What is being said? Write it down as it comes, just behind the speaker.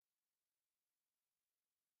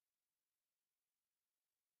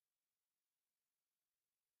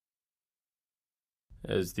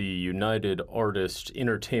as the United Artists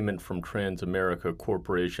Entertainment from Transamerica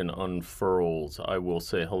Corporation unfurls, I will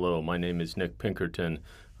say hello. My name is Nick Pinkerton.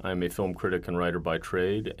 I'm a film critic and writer by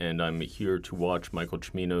trade, and I'm here to watch Michael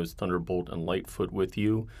Cimino's Thunderbolt and Lightfoot with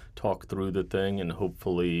you, talk through the thing, and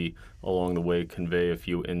hopefully along the way convey a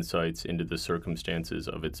few insights into the circumstances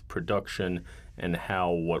of its production and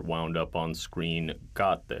how what wound up on screen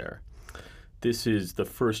got there. This is the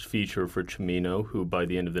first feature for Cimino, who by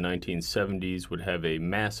the end of the 1970s would have a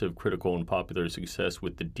massive critical and popular success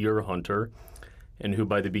with The Deer Hunter, and who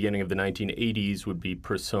by the beginning of the 1980s would be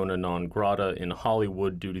persona non grata in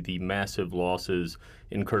Hollywood due to the massive losses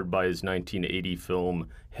incurred by his 1980 film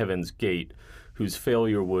Heaven's Gate, whose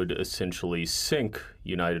failure would essentially sink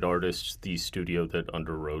United Artists, the studio that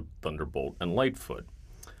underwrote Thunderbolt and Lightfoot,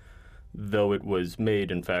 though it was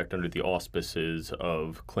made, in fact, under the auspices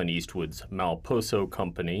of Clint Eastwood's Malposo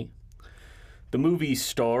Company. The movie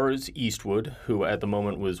stars Eastwood, who at the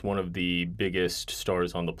moment was one of the biggest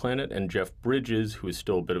stars on the planet, and Jeff Bridges, who is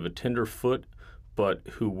still a bit of a tenderfoot, but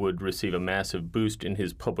who would receive a massive boost in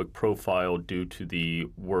his public profile due to the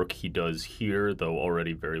work he does here, though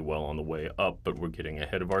already very well on the way up, but we're getting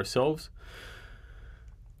ahead of ourselves.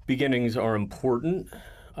 Beginnings are important.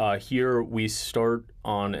 Here we start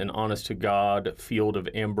on an honest-to-God field of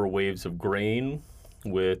amber waves of grain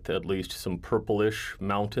with at least some purplish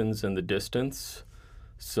mountains in the distance,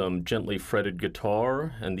 some gently fretted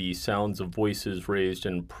guitar, and the sounds of voices raised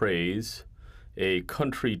in praise. A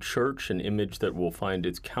country church, an image that will find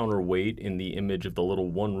its counterweight in the image of the little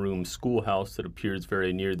one-room schoolhouse that appears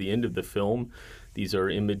very near the end of the film. These are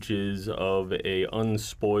images of a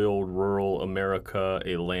unspoiled rural America,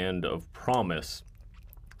 a land of promise.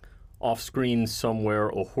 Off-screen somewhere,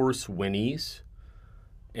 a horse whinnies,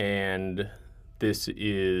 and this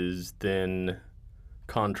is then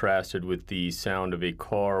contrasted with the sound of a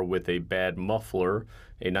car with a bad muffler,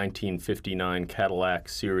 a 1959 Cadillac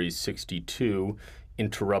Series 62,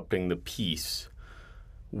 interrupting the piece.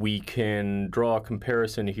 We can draw a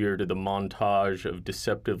comparison here to the montage of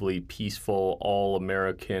deceptively peaceful,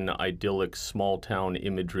 all-American, idyllic small-town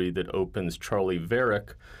imagery that opens Charlie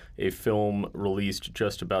Varick, a film released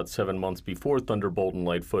just about 7 months before Thunderbolt and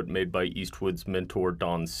Lightfoot, made by Eastwood's mentor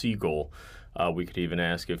Don Siegel. We could even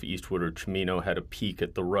ask if Eastwood or Cimino had a peek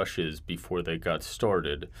at the rushes before they got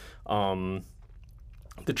started.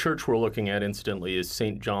 The church we're looking at, incidentally, is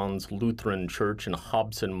St. John's Lutheran Church in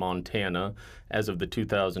Hobson, Montana, as of the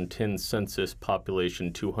 2010 census,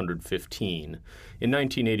 population 215. In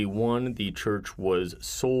 1981, the church was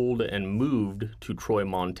sold and moved to Troy,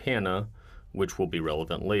 Montana, which will be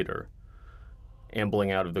relevant later.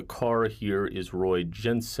 Ambling out of the car here is Roy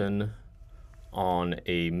Jensen on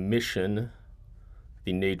a mission,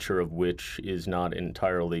 the nature of which is not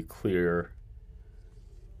entirely clear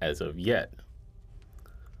as of yet.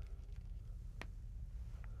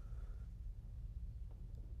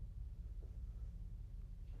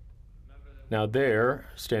 Now there,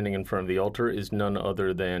 standing in front of the altar, is none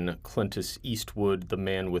other than Clintus Eastwood, the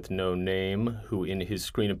man with no name, who in his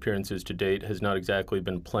screen appearances to date has not exactly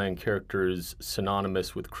been playing characters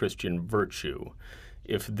synonymous with Christian virtue.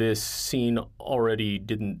 If this scene already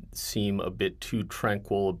didn't seem a bit too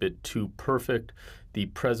tranquil, a bit too perfect, the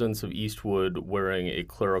presence of Eastwood wearing a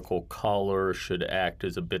clerical collar should act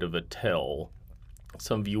as a bit of a tell.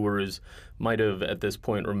 Some viewers might have at this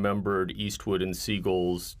point remembered Eastwood and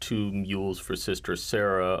Siegel's Two Mules for Sister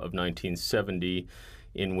Sarah of 1970,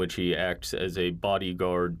 in which he acts as a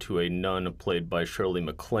bodyguard to a nun played by Shirley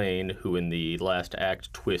MacLaine, who in the last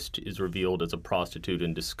act twist is revealed as a prostitute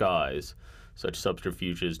in disguise, such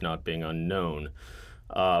subterfuges not being unknown.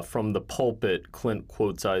 From the pulpit, Clint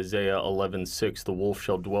quotes Isaiah 11:6, "The wolf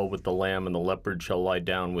shall dwell with the lamb, and the leopard shall lie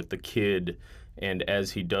down with the kid." And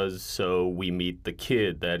as he does so, we meet the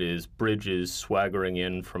kid, that is, Bridges, swaggering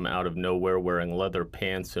in from out of nowhere wearing leather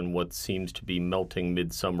pants and what seems to be melting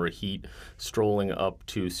midsummer heat, strolling up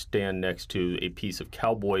to stand next to a piece of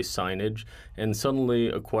cowboy signage, and suddenly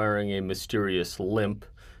acquiring a mysterious limp,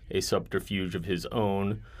 a subterfuge of his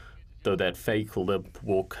own, though that fake limp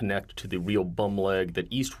will connect to the real bum leg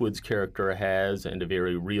that Eastwood's character has and a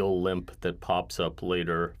very real limp that pops up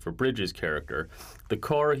later for Bridges' character. The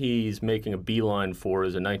car he's making a beeline for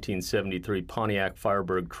is a 1973 Pontiac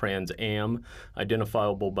Firebird Trans Am,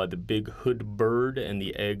 identifiable by the big hood bird and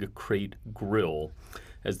the egg crate grill.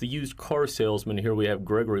 As the used car salesman, here we have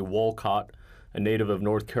Gregory Walcott, A native of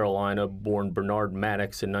North Carolina, born Bernard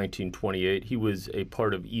Maddox in 1928, he was a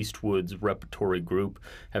part of Eastwood's repertory group,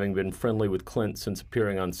 having been friendly with Clint since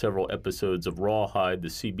appearing on several episodes of Rawhide, the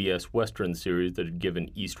CBS Western series that had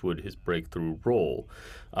given Eastwood his breakthrough role.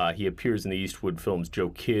 He appears in the Eastwood films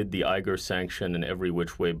Joe Kidd, The Iger Sanction, and Every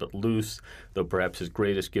Which Way But Loose, though perhaps his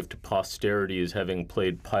greatest gift to posterity is having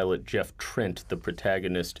played pilot Jeff Trent, the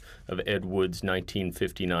protagonist of Ed Wood's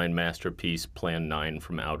 1959 masterpiece Plan 9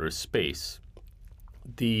 from Outer Space.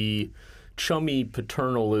 The chummy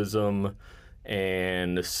paternalism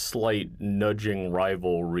and slight nudging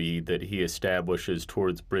rivalry that he establishes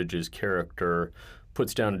towards Bridges' character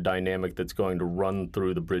puts down a dynamic that's going to run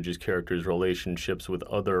through the Bridges character's relationships with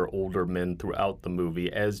other older men throughout the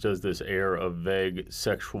movie, as does this air of vague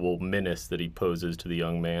sexual menace that he poses to the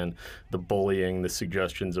young man, the bullying, the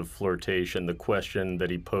suggestions of flirtation, the question that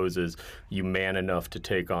he poses, you man enough to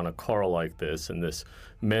take on a car like this, and this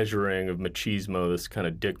measuring of machismo, this kind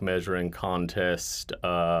of dick measuring contest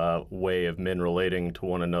way of men relating to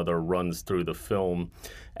one another runs through the film,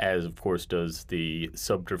 as of course does the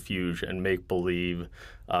subterfuge and make-believe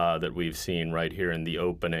that we've seen right here in the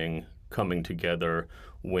opening coming together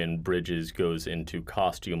when Bridges goes into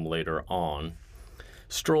costume later on.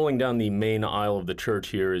 Strolling down the main aisle of the church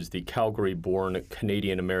here is the Calgary-born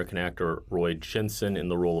Canadian-American actor Roy Jensen in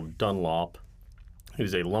the role of Dunlop. He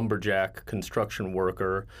was a lumberjack, construction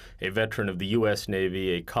worker, a veteran of the U.S.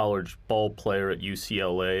 Navy, a college ball player at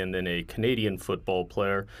UCLA, and then a Canadian football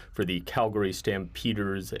player for the Calgary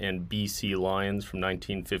Stampeders and BC Lions from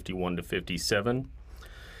 1951 to 57.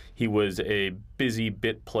 He was a busy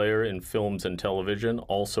bit player in films and television,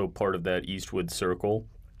 also part of that Eastwood circle,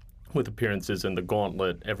 with appearances in The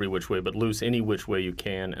Gauntlet, Every Which Way But Loose, Any Which Way You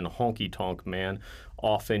Can, and Honky Tonk Man,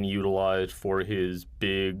 often utilized for his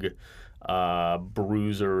big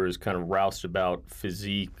bruiser's kind of roustabout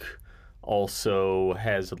physique. Also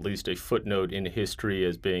has at least a footnote in history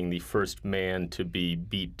as being the first man to be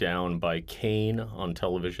beat down by Kane on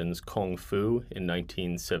television's Kung Fu in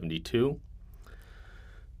 1972.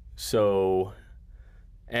 So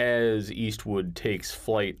as Eastwood takes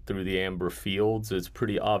flight through the amber fields, it's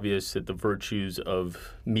pretty obvious that the virtues of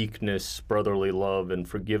meekness, brotherly love, and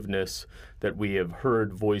forgiveness that we have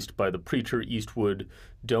heard voiced by the preacher Eastwood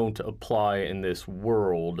don't apply in this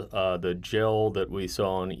world. The gel that we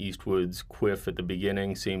saw on Eastwood's quiff at the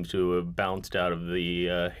beginning seems to have bounced out of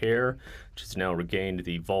the hair, which has now regained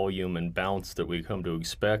the volume and bounce that we come to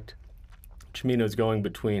expect. Cimino's going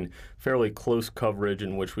between fairly close coverage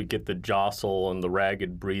in which we get the jostle and the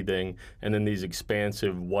ragged breathing, and then these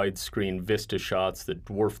expansive widescreen vista shots that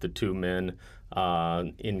dwarf the two men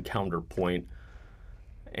in counterpoint.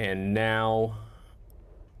 And now,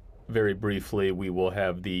 very briefly, we will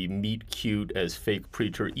have the meet cute as fake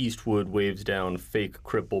preacher Eastwood waves down fake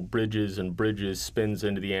cripple Bridges, and Bridges spins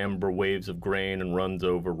into the amber waves of grain and runs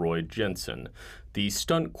over Roy Jensen. The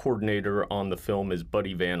stunt coordinator on the film is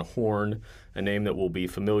Buddy Van Horn, a name that will be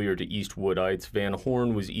familiar to Eastwoodites. Van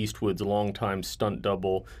Horn was Eastwood's longtime stunt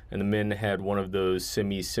double, and the men had one of those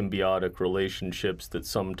semi-symbiotic relationships that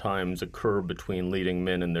sometimes occur between leading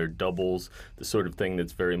men and their doubles, the sort of thing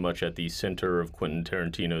that's very much at the center of Quentin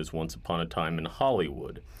Tarantino's Once Upon a Time in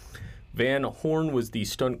Hollywood. Van Horn was the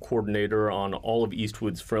stunt coordinator on all of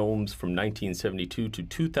Eastwood's films from 1972 to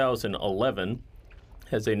 2011,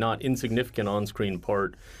 has a not insignificant on-screen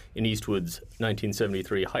part in Eastwood's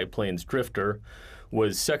 1973 High Plains Drifter,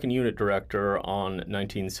 was second unit director on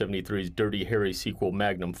 1973's Dirty Harry sequel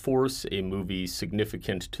Magnum Force, a movie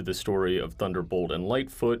significant to the story of Thunderbolt and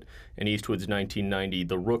Lightfoot, and Eastwood's 1990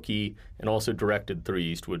 The Rookie, and also directed three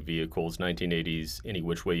Eastwood vehicles, 1980's Any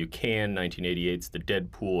Which Way You Can, 1988's The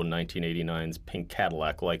Deadpool, and 1989's Pink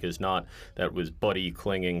Cadillac. Like as not, that was Buddy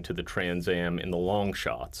clinging to the Trans Am in the long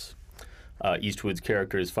shots. Eastwood's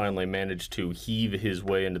character has finally managed to heave his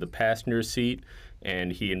way into the passenger seat,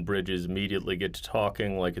 and he and Bridges immediately get to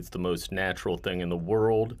talking like it's the most natural thing in the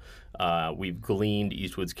world. We've gleaned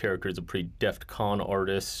Eastwood's character as a pretty deft con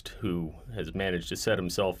artist who has managed to set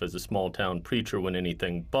himself as a small-town preacher when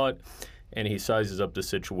anything but, and he sizes up the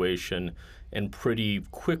situation and pretty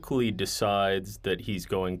quickly decides that he's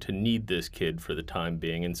going to need this kid for the time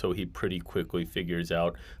being, and so he pretty quickly figures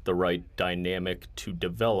out the right dynamic to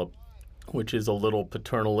develop, which is a little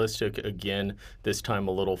paternalistic, again, this time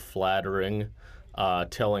a little flattering,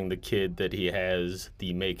 telling the kid that he has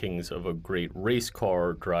the makings of a great race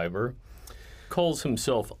car driver. Calls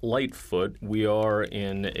himself Lightfoot. We are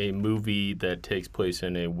in a movie that takes place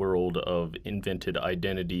in a world of invented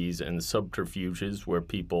identities and subterfuges where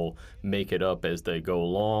people make it up as they go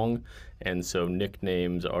along, and so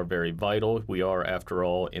nicknames are very vital. We are, after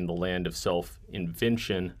all, in the land of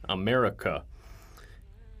self-invention, America.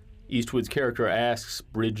 Eastwood's character asks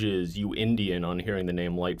Bridges, "You Indian," on hearing the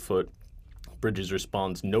name Lightfoot. Bridges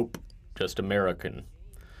responds, "Nope, just American."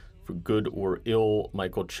 For good or ill,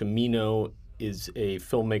 Michael Cimino is a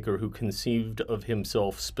filmmaker who conceived of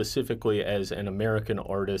himself specifically as an American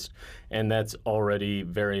artist, and that's already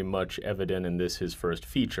very much evident in this, his first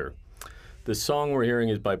feature. The song we're hearing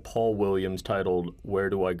is by Paul Williams, titled "Where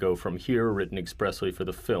Do I Go From Here?", written expressly for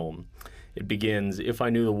the film. It begins, "If I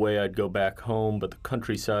knew the way, I'd go back home, but the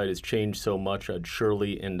countryside has changed so much I'd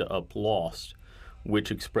surely end up lost,"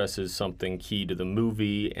 which expresses something key to the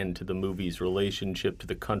movie and to the movie's relationship to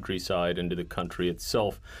the countryside and to the country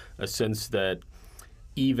itself, a sense that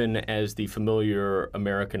even as the familiar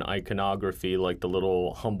American iconography, like the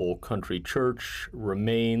little humble country church,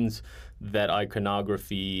 remains, that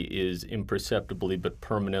iconography is imperceptibly but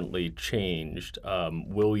permanently changed.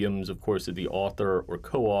 Williams, of course, is the author or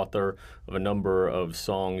co-author of a number of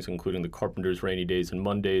songs, including The Carpenters' Rainy Days and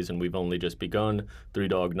Mondays, and We've Only Just Begun, Three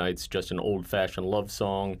Dog Nights, Just an Old-Fashioned Love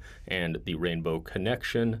Song, and The Rainbow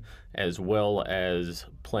Connection, as well as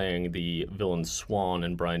playing the villain Swan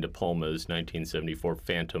in Brian De Palma's 1974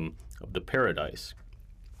 Phantom of the Paradise.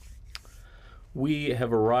 We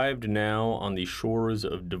have arrived now on the shores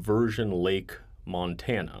of Diversion Lake,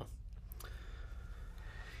 Montana.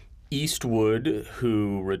 Eastwood,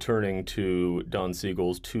 who, returning to Don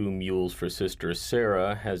Siegel's Two Mules for Sister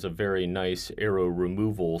Sarah, has a very nice arrow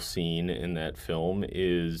removal scene in that film,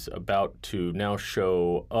 is about to now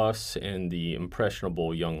show us and the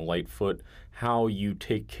impressionable young Lightfoot how you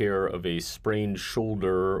take care of a sprained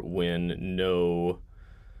shoulder when no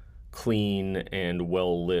clean and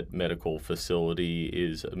well-lit medical facility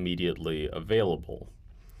is immediately available.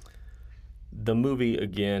 The movie,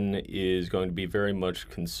 again, is going to be very much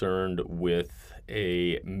concerned with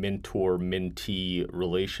a mentor-mentee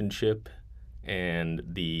relationship and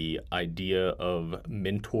the idea of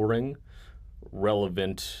mentoring,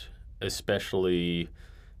 relevant especially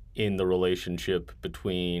in the relationship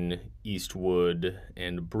between Eastwood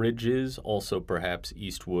and Bridges, also perhaps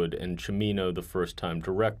Eastwood and Cimino, the first-time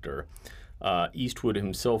director. Eastwood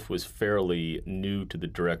himself was fairly new to the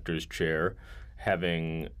director's chair,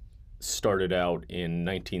 having started out in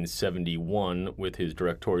 1971 with his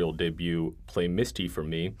directorial debut, Play Misty for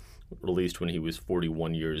Me, released when he was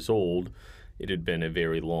 41 years old. It had been a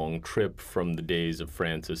very long trip from the days of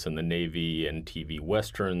Francis and the Navy and TV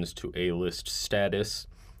westerns to A-list status,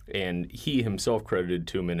 and he himself credited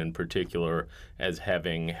Tuman in particular as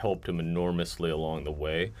having helped him enormously along the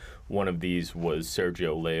way. One of these was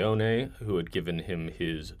Sergio Leone, who had given him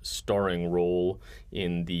his starring role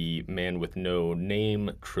in the Man with No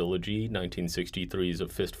Name trilogy, 1963's A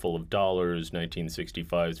Fistful of Dollars,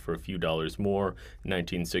 1965's For a Few Dollars More,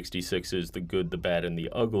 1966's The Good, the Bad, and the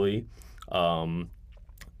Ugly.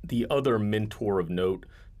 The other mentor of note,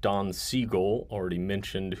 Don Siegel, already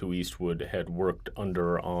mentioned, who Eastwood had worked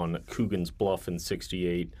under on Coogan's Bluff in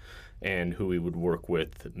 '68, and who he would work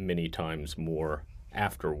with many times more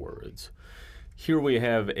afterwards. Here we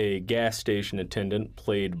have a gas station attendant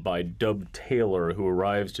played by Dub Taylor, who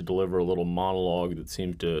arrives to deliver a little monologue that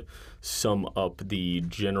seems to sum up the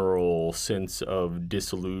general sense of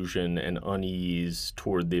disillusion and unease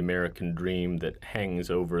toward the American dream that hangs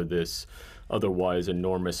over this otherwise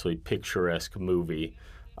enormously picturesque movie.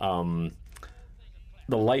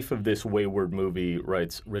 The life of this wayward movie,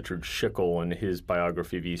 writes Richard Schickel in his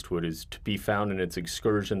biography of Eastwood, is to be found in its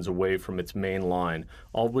excursions away from its main line,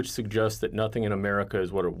 all of which suggests that nothing in America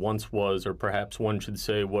is what it once was, or perhaps one should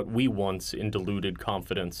say what we once, in deluded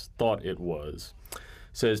confidence, thought it was.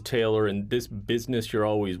 Says Taylor, "In this business, you're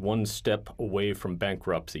always one step away from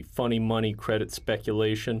bankruptcy. Funny money, credit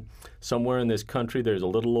speculation. Somewhere in this country, there's a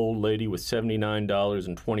little old lady with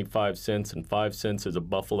 $79.25 and 5 cents as a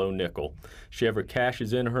buffalo nickel. She ever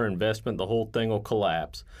cashes in her investment, the whole thing will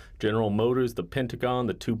collapse. General Motors, the Pentagon,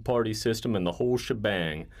 the two-party system, and the whole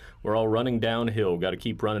shebang. We're all running downhill. Got to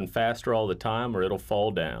keep running faster all the time or it'll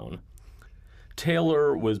fall down."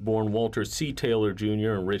 Taylor was born Walter C. Taylor,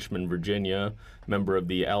 Jr. in Richmond, Virginia, member of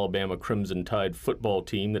the Alabama Crimson Tide football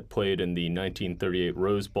team that played in the 1938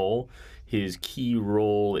 Rose Bowl. His key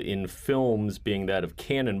role in films being that of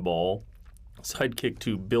Cannonball, sidekick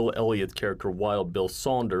to Bill Elliott's character Wild Bill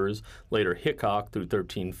Saunders, later Hickok through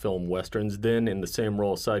 13 film westerns, then in the same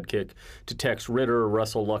role sidekick to Tex Ritter,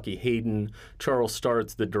 Russell Lucky Hayden, Charles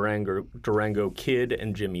Startz, the Durango Kid,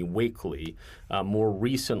 and Jimmy Wakely. More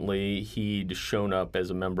recently, he'd shown up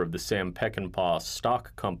as a member of the Sam Peckinpah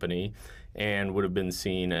stock company and would have been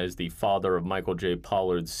seen as the father of Michael J.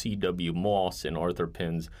 Pollard's C.W. Moss in Arthur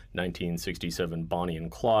Pym's 1967 Bonnie and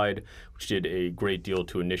Clyde, which did a great deal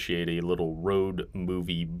to initiate a little road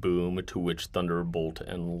movie boom to which Thunderbolt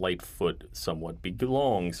and Lightfoot somewhat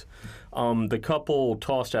belongs. The couple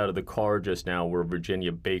tossed out of the car just now were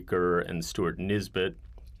Virginia Baker and Stuart Nisbet,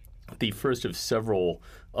 the first of several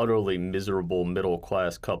utterly miserable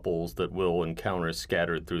middle-class couples that we'll encounter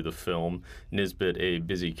scattered through the film. Nisbet, a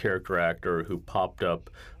busy character actor who popped up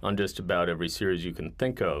on just about every series you can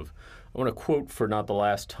think of. I want to quote for not the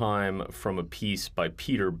last time from a piece by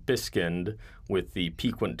Peter Biskind with the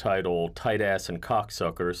piquant title, Tight Ass and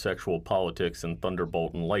Cocksucker, Sexual Politics in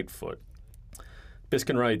Thunderbolt and Lightfoot.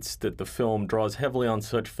 Biskin writes that the film draws heavily on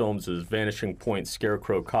such films as Vanishing Point,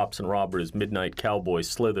 Scarecrow, Cops and Robbers, Midnight Cowboy,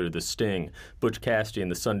 Slither, The Sting, Butch Cassidy and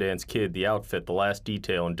the Sundance Kid, The Outfit, The Last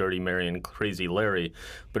Detail, and Dirty Mary and Crazy Larry,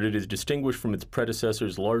 but it is distinguished from its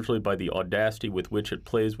predecessors largely by the audacity with which it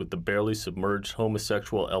plays with the barely submerged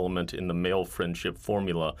homosexual element in the male friendship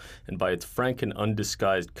formula, and by its frank and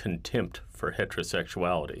undisguised contempt for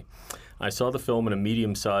heterosexuality. I saw the film in a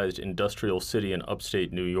medium-sized industrial city in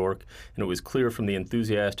upstate New York, and it was clear from the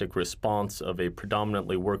enthusiastic response of a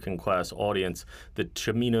predominantly working-class audience that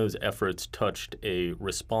Cimino's efforts touched a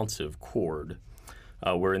responsive chord.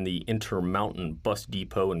 We're in the Intermountain Bus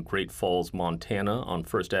Depot in Great Falls, Montana, on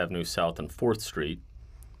 1st Avenue South and 4th Street.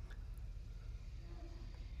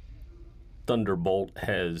 Thunderbolt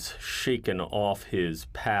has shaken off his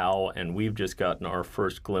pal, and we've just gotten our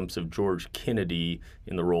first glimpse of George Kennedy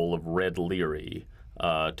in the role of Red Leary.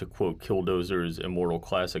 To quote Killdozer's immortal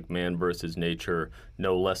classic Man vs. Nature,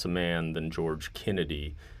 no less a man than George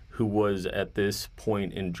Kennedy, who was at this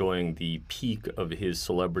point enjoying the peak of his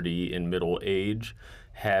celebrity in middle age,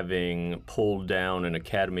 having pulled down an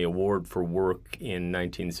Academy Award for work in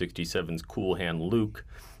 1967's Cool Hand Luke,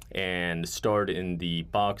 and starred in the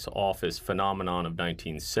box office phenomenon of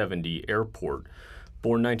 1970, Airport.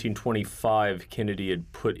 Born 1925, Kennedy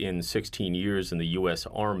had put in 16 years in the U.S.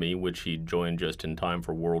 Army, which he joined just in time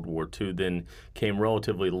for World War II, then came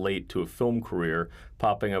relatively late to a film career,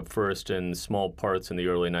 popping up first in small parts in the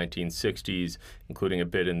early 1960s, including a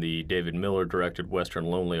bit in the David Miller-directed Western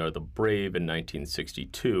Lonely Are the Brave in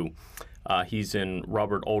 1962. He's in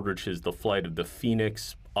Robert Aldrich's The Flight of the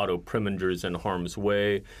Phoenix, Otto Preminger's In Harm's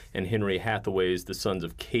Way, and Henry Hathaway's The Sons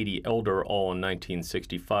of Katie Elder, all in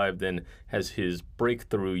 1965, then has his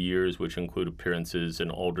breakthrough years, which include appearances in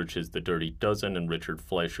Aldrich's The Dirty Dozen and Richard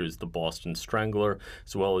Fleischer's The Boston Strangler,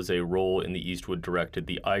 as well as a role in the Eastwood-directed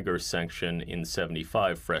The Iger Sanction in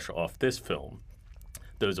 75, fresh off this film.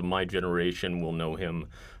 Those of my generation will know him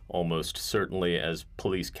almost certainly as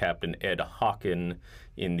Police Captain Ed Hocken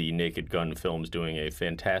in the Naked Gun films, doing a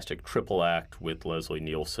fantastic triple act with Leslie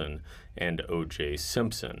Nielsen and O.J.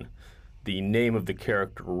 Simpson. The name of the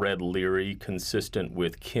character, Red Leary, consistent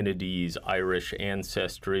with Kennedy's Irish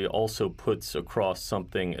ancestry, also puts across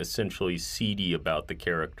something essentially seedy about the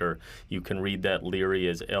character. You can read that Leary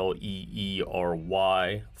as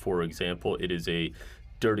Leery, for example. It is a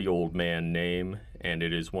dirty old man name, and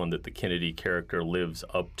it is one that the Kennedy character lives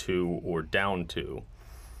up to or down to.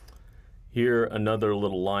 Here, another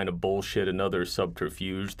little line of bullshit, another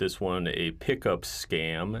subterfuge, this one a pickup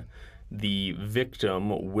scam. The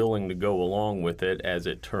victim, willing to go along with it, as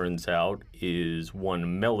it turns out, is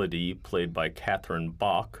one Melody, played by Catherine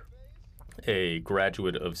Bach, a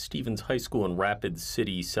graduate of Stevens High School in Rapid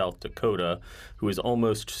City, South Dakota, who is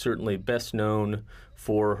almost certainly best known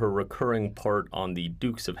for her recurring part on The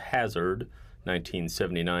Dukes of Hazzard,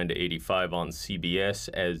 1979 to 85 on CBS,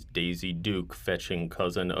 as Daisy Duke, fetching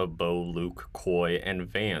cousin of Bo, Luke, Coy, and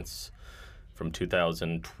Vance. From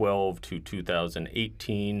 2012 to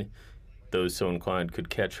 2018, those so inclined could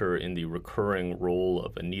catch her in the recurring role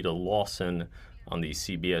of Anita Lawson on the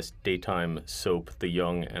CBS daytime soap The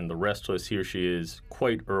Young and the Restless. Here she is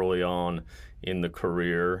quite early on in the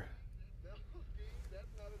career.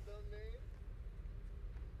 That's not a dumb name.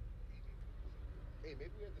 Hey,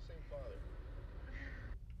 maybe we have the same father.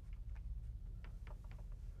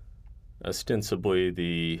 Ostensibly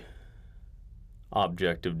the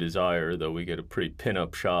object of desire, though we get a pretty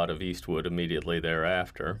pin-up shot of Eastwood immediately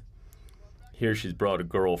thereafter. Here she's brought a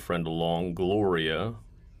girlfriend along, Gloria,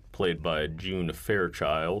 played by June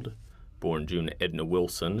Fairchild, born June Edna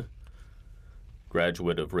Wilson.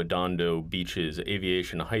 Graduate of Redondo Beach's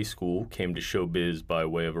Aviation High School, came to showbiz by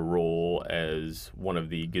way of a role as one of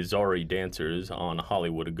the Gazzari dancers on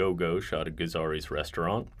Hollywood A Go-Go, shot at Gazzari's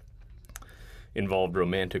restaurant. Involved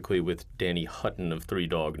romantically with Danny Hutton of Three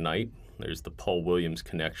Dog Night. There's the Paul Williams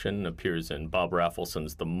connection, appears in Bob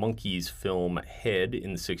Raffleson's The Monkees film Head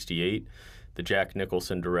in '68, the Jack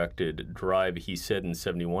Nicholson-directed Drive, He Said in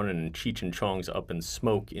 71, and in Cheech and Chong's Up in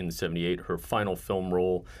Smoke in 78, her final film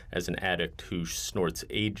role as an addict who snorts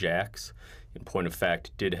Ajax. In point of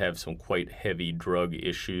fact, did have some quite heavy drug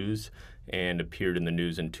issues and appeared in the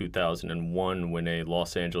news in 2001 when a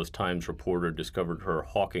Los Angeles Times reporter discovered her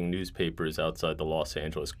hawking newspapers outside the Los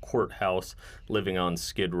Angeles courthouse, living on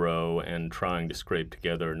Skid Row and trying to scrape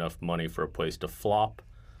together enough money for a place to flop.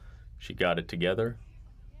 She got it together,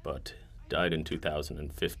 but died in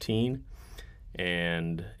 2015.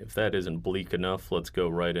 And if that isn't bleak enough, let's go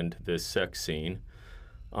right into this sex scene.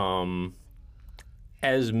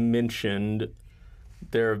 As mentioned,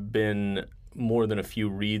 there have been more than a few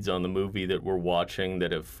reads on the movie that we're watching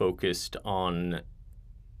that have focused on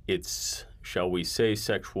its, shall we say,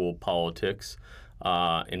 sexual politics.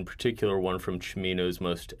 In particular, one from Cimino's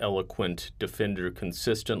most eloquent defender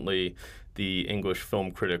consistently, the English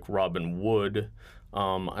film critic Robin Wood.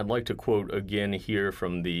 I'd like to quote again here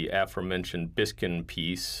from the aforementioned Biskin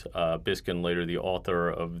piece. Biskin, later the author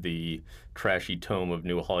of the trashy tome of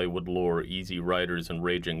New Hollywood lore, Easy Riders and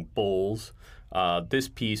Raging Bulls. This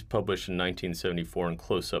piece, published in 1974 in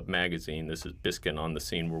Close Up magazine, this is Biskin on the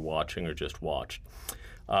scene we're watching or just watched.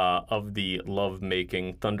 Of the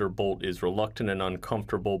love-making, Thunderbolt is reluctant and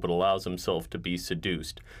uncomfortable, but allows himself to be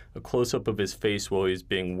seduced. A close-up of his face while he's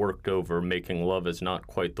being worked over, making love is not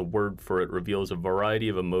quite the word for it, reveals a variety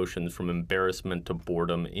of emotions from embarrassment to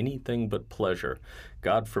boredom, anything but pleasure.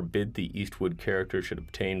 God forbid the Eastwood character should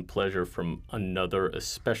obtain pleasure from another,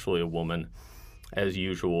 especially a woman. As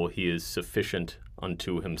usual, he is sufficient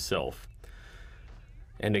unto himself.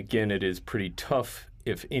 And again, it is pretty tough,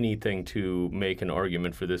 if anything, to make an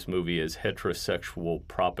argument for this movie as heterosexual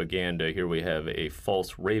propaganda. Here we have a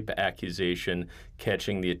false rape accusation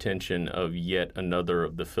catching the attention of yet another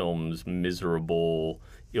of the film's miserable,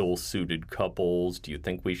 ill-suited couples. Do you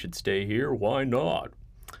think we should stay here? Why not?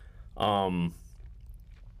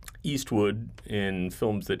 Eastwood, in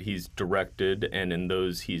films that he's directed and in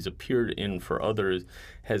those he's appeared in for others,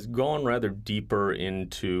 has gone rather deeper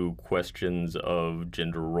into questions of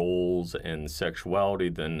gender roles and sexuality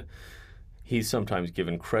than he's sometimes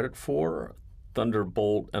given credit for.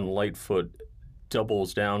 Thunderbolt and Lightfoot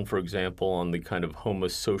doubles down, for example, on the kind of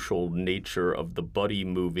homosocial nature of the buddy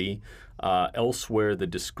movie. Elsewhere, the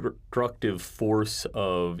destructive force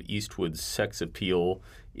of Eastwood's sex appeal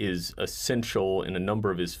is essential in a number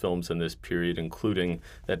of his films in this period, including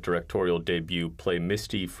that directorial debut, Play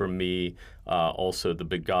Misty for Me, also The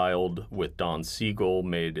Beguiled with Don Siegel,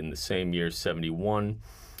 made in the same year, 71.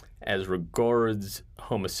 As regards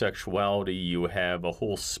homosexuality, you have a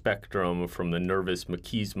whole spectrum from the nervous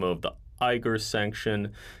machismo of the Iger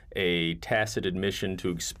sanction, a tacit admission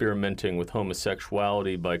to experimenting with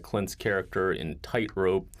homosexuality by Clint's character in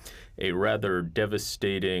Tightrope, a rather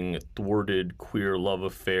devastating, thwarted queer love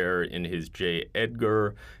affair in his J.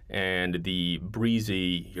 Edgar, and the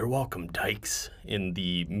breezy, "You're welcome, dykes," in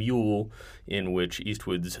The Mule, in which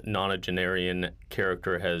Eastwood's nonagenarian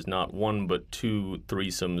character has not one but two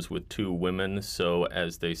threesomes with two women, so,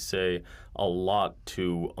 as they say, a lot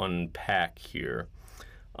to unpack here.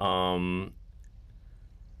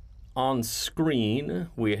 On screen,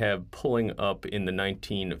 we have pulling up in the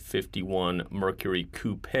 1951 Mercury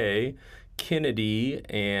Coupe, Kennedy,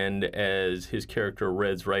 and as his character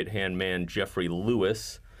Red's right-hand man, Jeffrey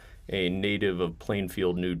Lewis, a native of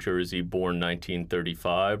Plainfield, New Jersey, born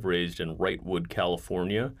 1935, raised in Wrightwood,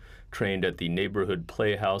 California, trained at the Neighborhood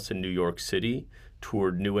Playhouse in New York City,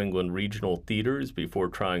 toured New England regional theaters before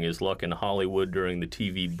trying his luck in Hollywood during the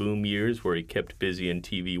TV boom years, where he kept busy in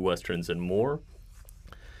TV westerns and more.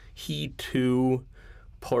 He, too,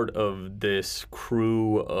 part of this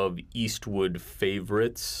crew of Eastwood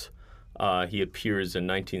favorites. He appears in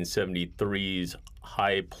 1973's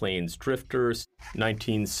High Plains Drifters,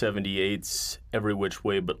 1978's Every Which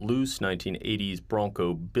Way But Loose, 1980's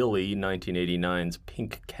Bronco Billy, 1989's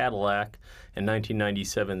Pink Cadillac, and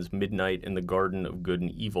 1997's Midnight in the Garden of Good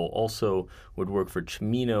and Evil. Also would work for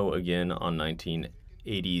Cimino again on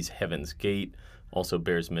 1980's Heaven's Gate. Also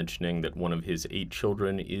bears mentioning that one of his 8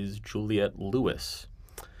 children is Juliette Lewis.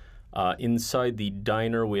 Inside the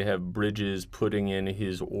diner, we have Bridges putting in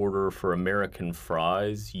his order for American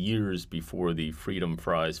fries years before the Freedom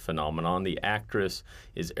Fries phenomenon. The actress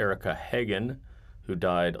is Erica Hagen, who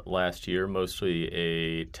died last year, mostly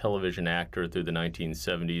a television actor through the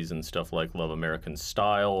 1970s and stuff like Love American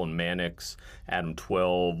Style and Mannix, Adam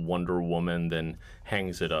 12, Wonder Woman, then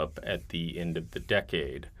hangs it up at the end of the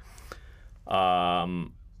decade.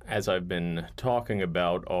 As I've been talking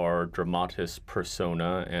about our dramatis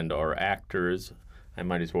persona and our actors, I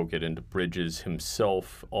might as well get into Bridges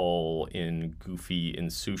himself, all in goofy,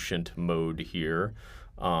 insouciant mode here.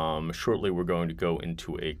 Shortly, we're going to go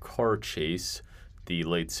into a car chase, the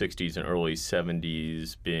late 60s and early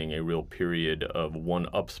 70s being a real period of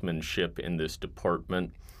one-upsmanship in this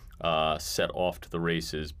department, set off to the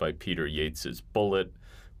races by Peter Yates's Bullet,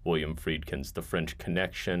 William Friedkin's The French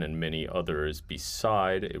Connection, and many others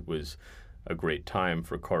beside. It was a great time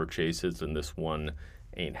for car chases, and this one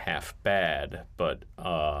ain't half bad, but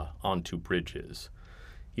on to Bridges.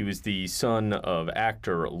 He was the son of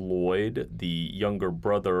actor Lloyd, the younger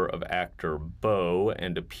brother of actor Beau,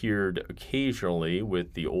 and appeared occasionally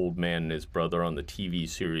with the old man and his brother on the TV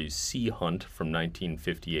series Sea Hunt from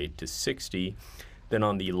 1958 to 60, then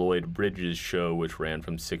on the Lloyd Bridges Show, which ran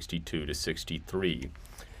from 62 to 63.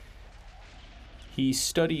 He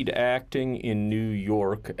studied acting in New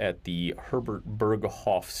York at the Herbert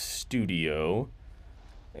Berghoff Studio,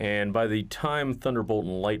 and by the time Thunderbolt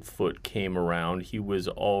and Lightfoot came around, he was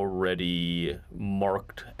already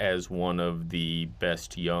marked as one of the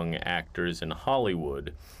best young actors in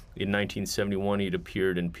Hollywood. In 1971, he'd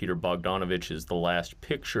appeared in Peter Bogdanovich's The Last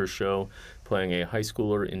Picture Show, playing a high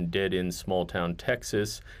schooler in Dead End Small Town,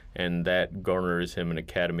 Texas, and that garners him an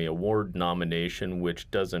Academy Award nomination, which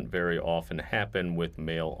doesn't very often happen with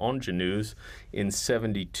male ingenues. In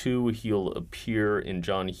 72, he'll appear in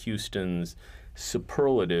John Huston's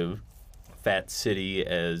superlative Fat City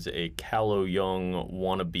as a callow young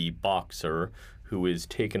wannabe boxer who is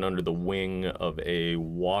taken under the wing of a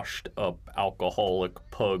washed-up alcoholic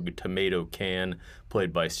pug tomato can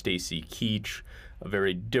played by Stacy Keach. A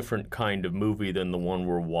very different kind of movie than the one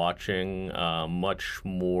we're watching, much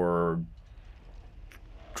more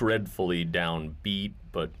dreadfully downbeat,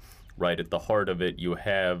 but right at the heart of it, you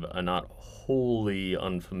have a not wholly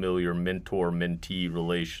unfamiliar mentor-mentee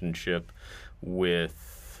relationship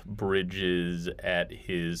with Bridges at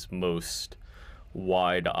his most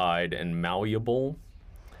wide-eyed and malleable.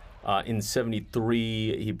 In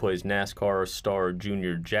 73, he plays NASCAR star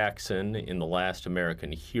Junior Jackson in The Last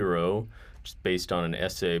American Hero, which is based on an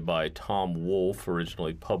essay by Tom Wolfe,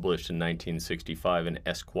 originally published in 1965 in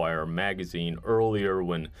Esquire magazine. Earlier,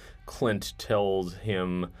 when Clint tells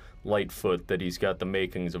him, Lightfoot, that he's got the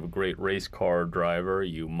makings of a great race car driver,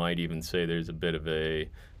 you might even say there's a bit of a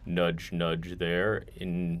nudge there.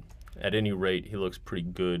 At any rate, he looks pretty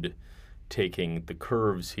good taking the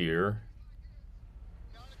curves here.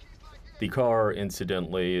 The car,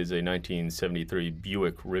 incidentally, is a 1973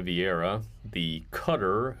 Buick Riviera. The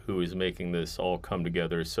cutter, who is making this all come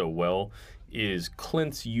together so well, is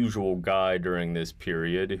Clint's usual guy during this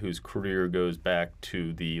period, whose career goes back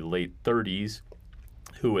to the late 30s,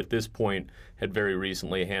 who at this point had very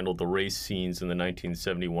recently handled the race scenes in the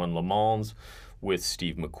 1971 Le Mans with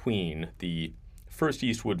Steve McQueen. The first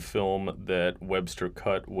Eastwood film that Webster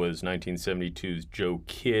cut was 1972's Joe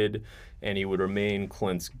Kidd, and he would remain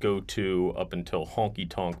Clint's go-to up until Honky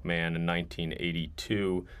Tonk Man in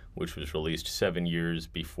 1982, which was released 7 years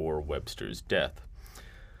before Webster's death.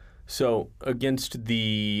 So, against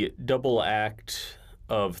the double act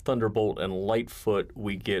of Thunderbolt and Lightfoot,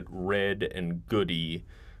 we get Red and Goody,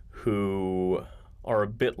 who are a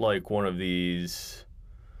bit like one of these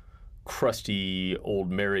crusty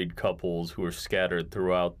old married couples who are scattered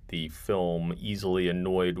throughout the film, easily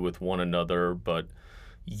annoyed with one another, but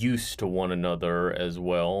used to one another as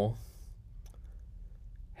well.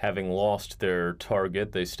 Having lost their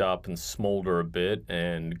target, they stop and smolder a bit,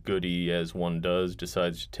 and Goody, as one does,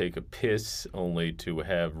 decides to take a piss, only to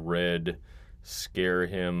have Red scare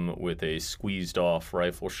him with a squeezed-off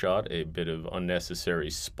rifle shot, a bit of unnecessary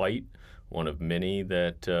spite, one of many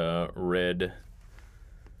that Red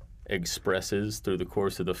expresses through the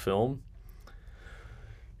course of the film.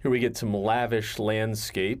 Here we get some lavish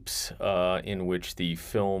landscapes in which the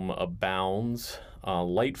film abounds.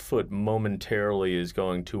 Lightfoot momentarily is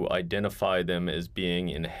going to identify them as being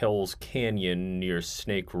in Hell's Canyon near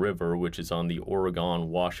Snake River, which is on the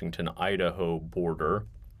Oregon-Washington-Idaho border.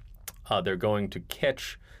 They're going to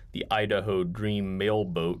catch the Idaho Dream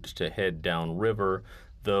mailboat to head downriver,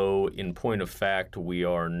 though in point of fact we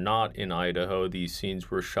are not in Idaho. These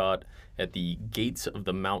scenes were shot at the Gates of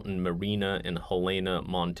the Mountain Marina in Helena,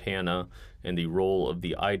 Montana, and the role of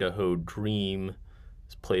the Idaho Dream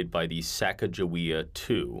is played by the Sacagawea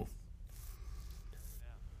 2.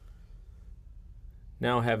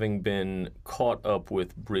 Now, having been caught up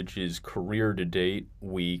with Bridges' career to date,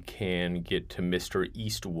 we can get to Mr.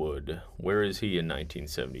 Eastwood. Where is he in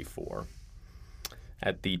 1974?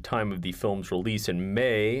 At the time of the film's release in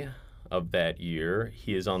May of that year,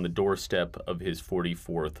 he is on the doorstep of his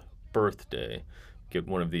 44th birthday. get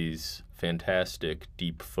one of these fantastic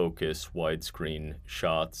deep focus widescreen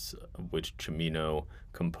shots, of which Cimino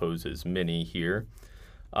composes many here.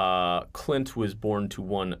 Clint was born to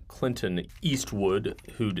one Clinton Eastwood,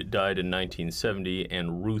 who'd died in 1970,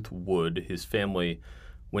 and Ruth Wood. His family,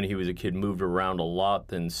 when he was a kid, moved around a lot,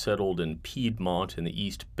 then settled in Piedmont in the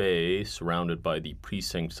East Bay, surrounded by the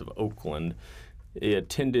precincts of Oakland. He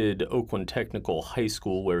attended Oakland Technical High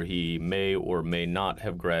School, where he may or may not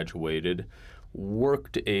have graduated,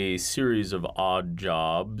 worked a series of odd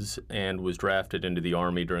jobs, and was drafted into the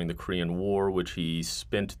Army during the Korean War, which he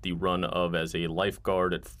spent the run of as a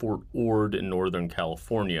lifeguard at Fort Ord in Northern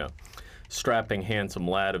California. Strapping, handsome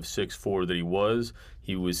lad of 6'4" that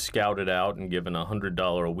he was scouted out and given a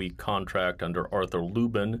 $100 a week contract under Arthur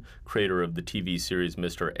Lubin, creator of the TV series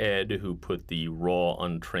Mr. Ed, who put the raw,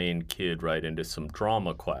 untrained kid right into some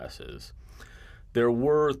drama classes. There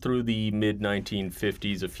were, through the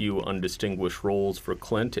mid-1950s, a few undistinguished roles for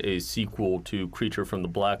Clint, a sequel to Creature from the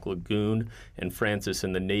Black Lagoon and Francis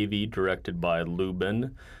in the Navy, directed by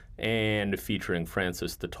Lubin, and featuring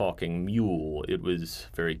Francis the Talking Mule. It was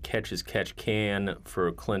very catch-as-catch-can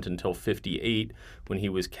for Clint until '58, when he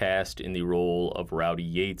was cast in the role of Rowdy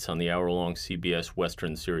Yates on the hour-long CBS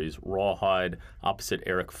Western series Rawhide, opposite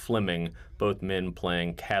Eric Fleming, both men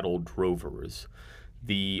playing cattle drovers.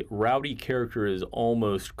 The Rowdy character is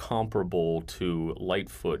almost comparable to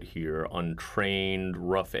Lightfoot here, untrained,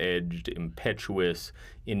 rough-edged, impetuous,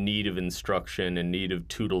 in need of instruction, in need of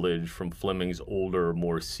tutelage from Fleming's older,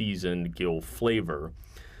 more seasoned Gil Flavor.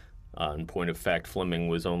 In point of fact, Fleming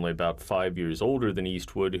was only about 5 years older than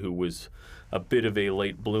Eastwood, who was a bit of a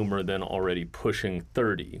late bloomer, then already pushing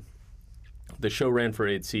 30. The show ran for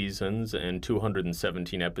 8 seasons and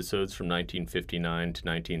 217 episodes from 1959 to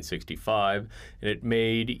 1965, and it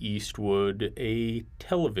made Eastwood a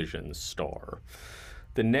television star.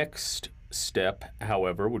 The next step,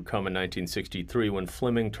 however, would come in 1963 when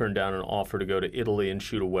Fleming turned down an offer to go to Italy and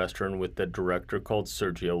shoot a Western with the director called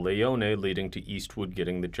Sergio Leone, leading to Eastwood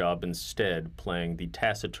getting the job instead, playing the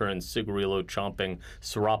taciturn, cigarillo-chomping,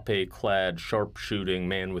 serape-clad, sharpshooting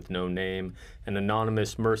man with no name, an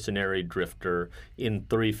anonymous mercenary drifter in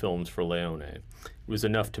 3 films for Leone. It was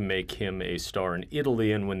enough to make him a star in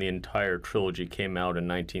Italy, and when the entire trilogy came out in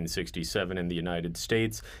 1967 in the United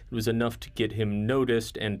States, it was enough to get him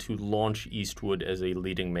noticed and to launch Eastwood as a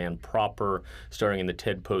leading man proper, starring in the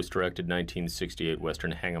Ted Post-directed 1968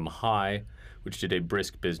 Western Hang 'em High, which did a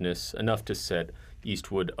brisk business, enough to set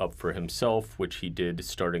Eastwood up for himself, which he did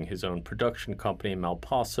starting his own production company,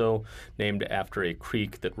 Malpaso, named after a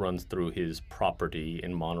creek that runs through his property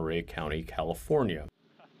in Monterey County, California.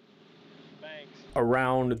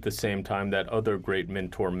 Around the same time, that other great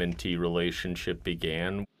mentor-mentee relationship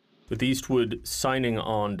began, with Eastwood signing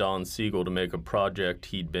on Don Siegel to make a project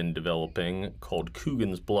he'd been developing called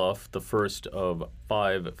Coogan's Bluff, the first of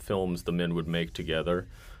 5 films the men would make together.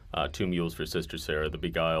 2 Mules for Sister Sarah, The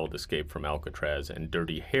Beguiled, Escape from Alcatraz, and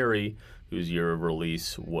Dirty Harry, whose year of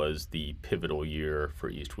release was the pivotal year for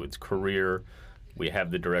Eastwood's career. We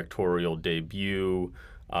have the directorial debut.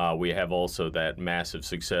 We have also that massive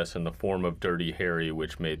success in the form of Dirty Harry,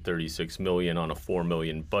 which made $36 million on a $4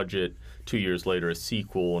 million budget. 2 years later, a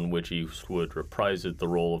sequel in which Eastwood reprised the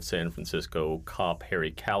role of San Francisco cop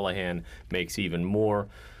Harry Callahan, makes even more.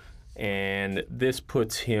 And this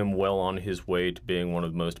puts him well on his way to being one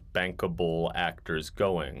of the most bankable actors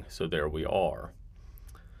going. So there we are.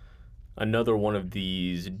 Another one of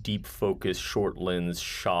these deep focus short lens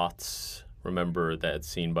shots. Remember that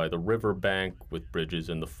scene by the riverbank with Bridges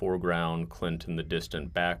in the foreground, Clint in the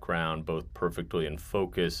distant background, both perfectly in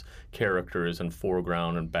focus, characters in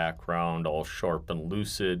foreground and background, all sharp and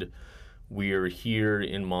lucid. We're here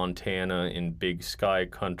in Montana in Big Sky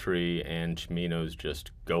country, and Cimino's just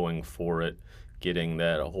going for it, getting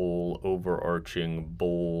that whole overarching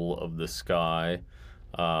bowl of the sky.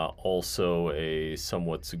 Also a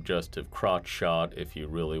somewhat suggestive crotch shot if you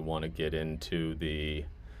really want to get into the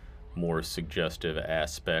more suggestive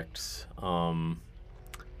aspects.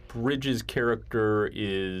 Bridges' character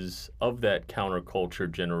is of that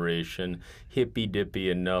counterculture generation, hippy-dippy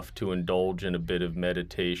enough to indulge in a bit of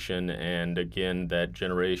meditation, and again, that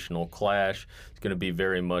generational clash is going to be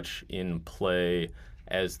very much in play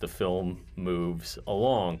as the film moves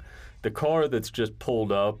along. The car that's just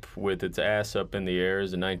pulled up with its ass up in the air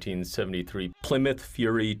is a 1973 Plymouth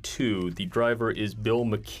Fury 2. The driver is Bill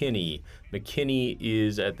McKinney. McKinney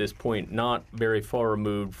is, at this point, not very far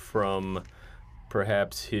removed from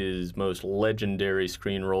perhaps his most legendary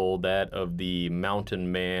screen role, that of the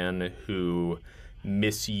mountain man who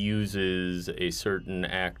misuses a certain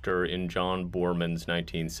actor in John Boorman's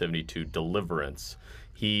 1972 Deliverance.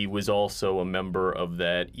 He was also a member of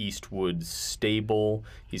that Eastwood stable.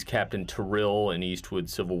 He's Captain Terrell in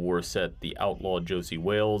Eastwood's Civil War set The Outlaw Josie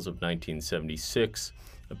Wales of 1976.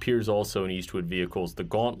 Appears also in Eastwood vehicles The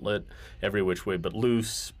Gauntlet, Every Which Way But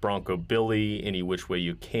Loose, Bronco Billy, Any Which Way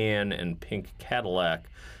You Can, and Pink Cadillac.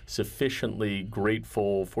 Sufficiently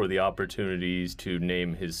grateful for the opportunities to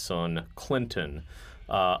name his son Clinton.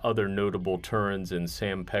 Other notable turns in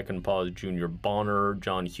Sam Peckinpah's Junior Bonner,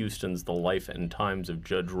 John Huston's The Life and Times of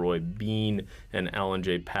Judge Roy Bean, and Alan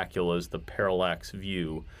J. Pakula's The Parallax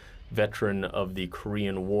View. Veteran of the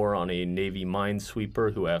Korean War on a Navy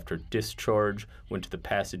minesweeper who, after discharge, went to the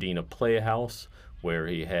Pasadena Playhouse, where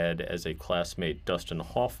he had as a classmate Dustin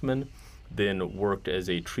Hoffman, then worked as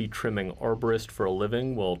a tree trimming arborist for a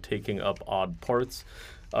living while taking up odd parts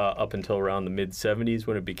up until around the mid-'70s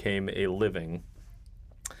when it became a living.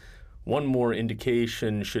 One more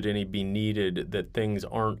indication, should any be needed, that things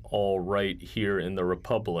aren't all right here in the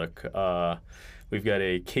Republic. We've got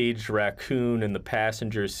a caged raccoon in the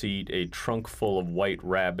passenger seat, a trunk full of white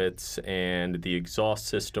rabbits, and the exhaust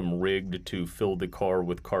system rigged to fill the car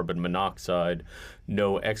with carbon monoxide.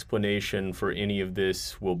 No explanation for any of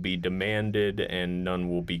this will be demanded, and none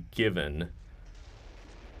will be given.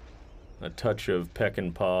 A touch of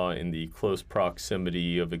Peckinpah in the close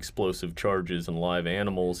proximity of explosive charges and live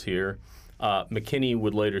animals here. McKinney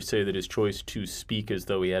would later say that his choice to speak as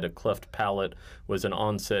though he had a cleft palate was an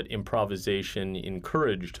on-set improvisation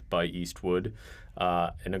encouraged by Eastwood.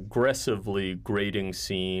 An aggressively grating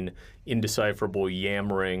scene, indecipherable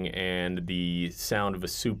yammering, and the sound of a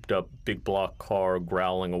souped-up big block car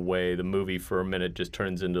growling away. The movie for a minute just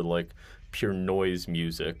turns into like pure noise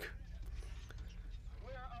music.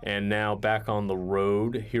 And now back on the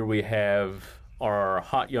road, here we have our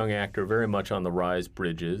hot young actor very much on the rise,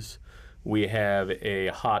 Bridges. We have a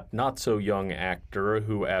hot, not-so-young actor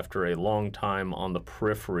who, after a long time on the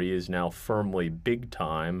periphery, is now firmly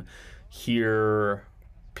big-time. Here,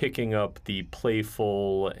 picking up the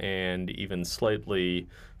playful and even slightly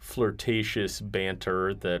flirtatious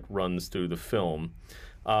banter that runs through the film.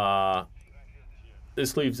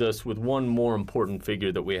 This leaves us with one more important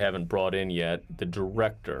figure that we haven't brought in yet, the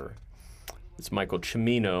director. It's Michael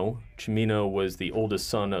Cimino. Cimino was the oldest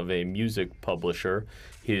son of a music publisher.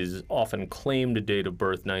 His often claimed date of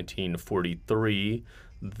birth, 1943,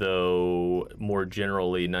 though more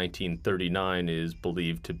generally 1939 is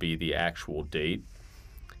believed to be the actual date.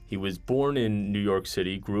 He was born in New York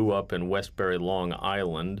City, grew up in Westbury, Long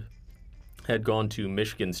Island, had gone to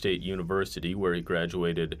Michigan State University, where he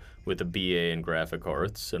graduated with a BA in graphic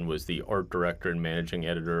arts and was the art director and managing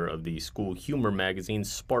editor of the school humor magazine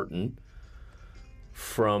Spartan.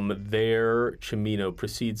 From there, Cimino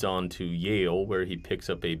proceeds on to Yale, where he picks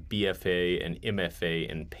up a BFA and MFA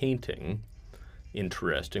in painting.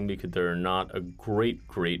 Interesting, because there are not a great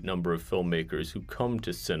number of filmmakers who come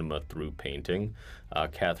to cinema through painting.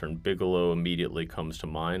 Catherine Bigelow immediately comes to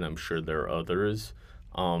mind. I'm sure there are others.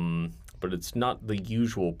 But it's not the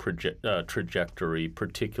usual trajectory,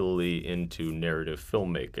 particularly into narrative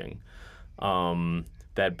filmmaking.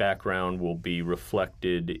 That background will be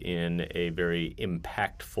reflected in a very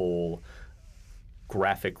impactful,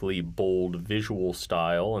 graphically bold visual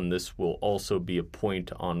style, and this will also be a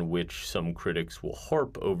point on which some critics will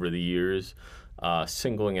harp over the years,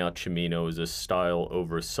 singling out Cimino as a style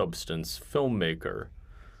over substance filmmaker.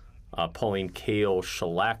 Pauline Kael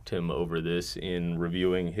shellacked him over this in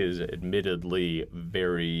reviewing his admittedly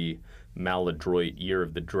very maladroit Year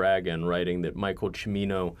of the Dragon, writing that Michael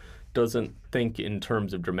Cimino doesn't think in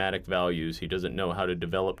terms of dramatic values. He doesn't know how to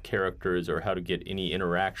develop characters or how to get any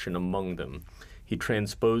interaction among them. He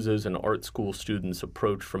transposes an art school student's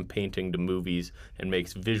approach from painting to movies and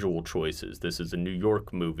makes visual choices. This is a New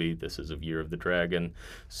York movie. This is of Year of the Dragon.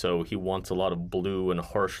 So he wants a lot of blue and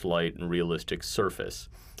harsh light and realistic surface.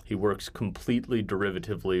 He works completely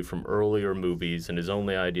derivatively from earlier movies, and his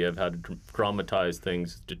only idea of how to dramatize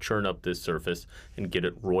things is to churn up this surface and get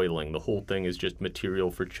it roiling. The whole thing is just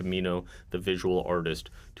material for Cimino, the visual artist,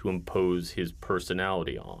 to impose his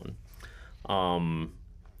personality on.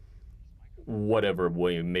 Whatever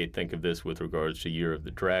way you may think of this with regards to Year of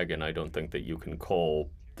the Dragon, I don't think that you can call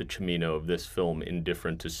the Cimino of this film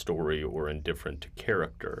indifferent to story or indifferent to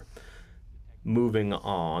character. Moving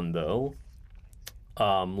on, though,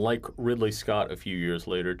 Like Ridley Scott a few years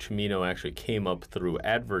later, Cimino actually came up through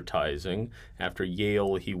advertising. After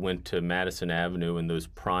Yale, he went to Madison Avenue in those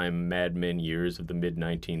prime Mad Men years of the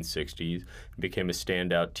mid-1960s and became a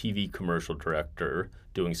standout TV commercial director,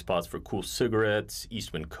 doing spots for Cool Cigarettes,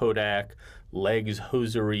 Eastman Kodak, Legs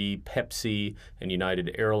Hosiery, Pepsi, and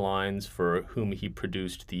United Airlines, for whom he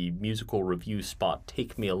produced the musical review spot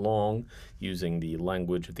Take Me Along, using the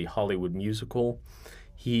language of the Hollywood musical.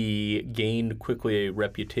 He gained quickly a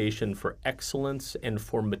reputation for excellence and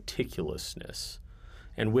for meticulousness.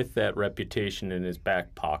 And with that reputation in his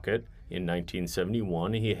back pocket, in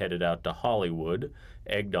 1971, he headed out to Hollywood,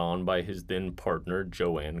 egged on by his then partner,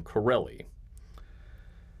 Joanne Corelli.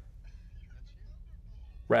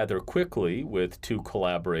 Rather quickly, with two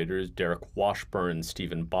collaborators, Derek Washburn and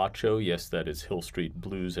Stephen Baccio, yes, that is Hill Street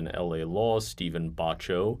Blues and L.A. Law, Stephen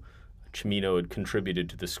Baccio, Cimino had contributed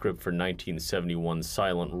to the script for 1971's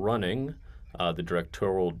Silent Running, the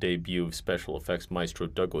directorial debut of special effects maestro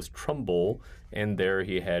Douglas Trumbull, and there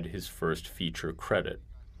he had his first feature credit.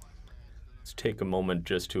 Let's take a moment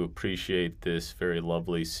just to appreciate this very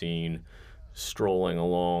lovely scene, strolling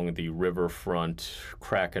along the riverfront,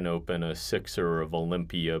 cracking open a sixer of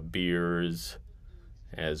Olympia beers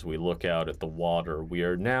as we look out at the water. We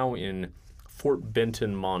are now in Fort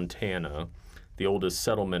Benton, Montana, the oldest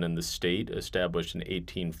settlement in the state, established in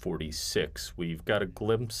 1846. We've got a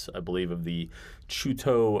glimpse, I believe, of the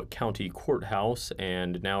Chouteau County Courthouse,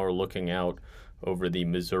 and now we're looking out over the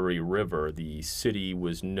Missouri River. The city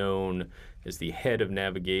was known as the head of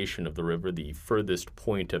navigation of the river, the furthest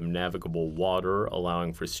point of navigable water,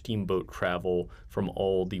 allowing for steamboat travel from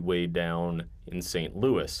all the way down in St.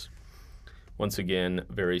 Louis. Once again,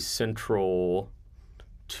 very central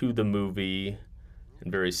to the movie,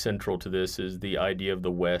 and very central to this is the idea of the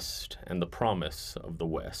West and the promise of the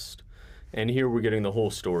West. And here we're getting the whole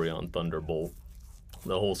story on Thunderbolt,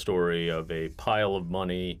 the whole story of a pile of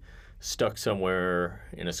money stuck somewhere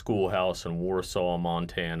in a schoolhouse in Warsaw,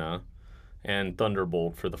 Montana, and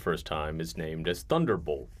Thunderbolt for the first time is named as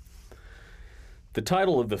Thunderbolt. The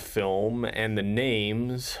title of the film and the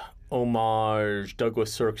names homage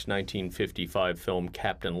Douglas Sirk's 1955 film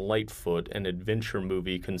Captain Lightfoot, an adventure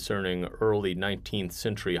movie concerning early 19th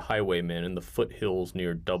century highwaymen in the foothills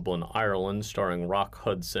near Dublin, Ireland, starring Rock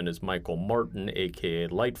Hudson as Michael Martin, aka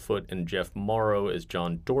Lightfoot, and Jeff Morrow as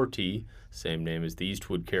John Doherty, same name as the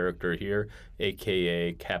Eastwood character here,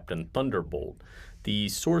 aka Captain Thunderbolt. The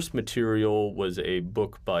source material was a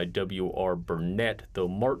book by W.R. Burnett, though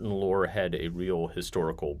Martin lore had a real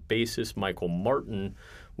historical basis. Michael Martin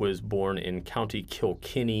was born in County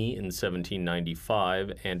Kilkenny in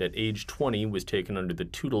 1795, and at age 20 was taken under the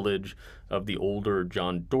tutelage of the older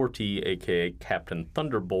John Doherty, aka Captain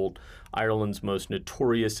Thunderbolt, Ireland's most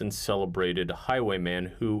notorious and celebrated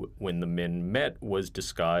highwayman who, when the men met, was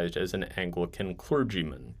disguised as an Anglican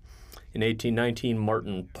clergyman. In 1819,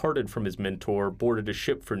 Martin parted from his mentor, boarded a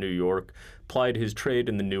ship for New York, plied his trade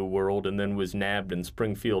in the New World, and then was nabbed in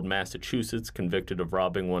Springfield, Massachusetts, convicted of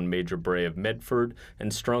robbing one Major Bray of Medford,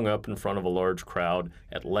 and strung up in front of a large crowd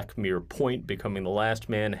at Leckmere Point, becoming the last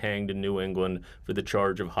man hanged in New England for the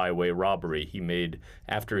charge of highway robbery. He made,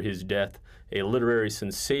 after his death, a literary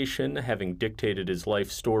sensation, having dictated his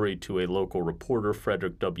life story to a local reporter,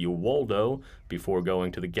 Frederick W. Waldo, before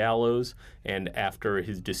going to the gallows, and after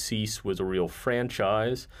his decease was a real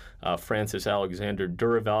franchise. Francis Alexander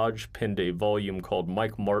Durivage penned a volume called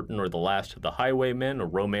Mike Martin or the Last of the Highwaymen, a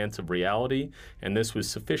romance of reality, and this was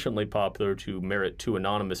sufficiently popular to merit two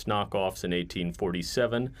anonymous knockoffs in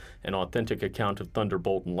 1847, an authentic account of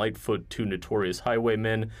Thunderbolt and Lightfoot, two notorious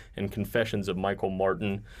highwaymen, and Confessions of Michael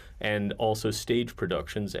Martin, and also stage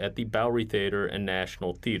productions at the Bowery Theater and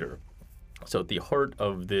National Theater. So at the heart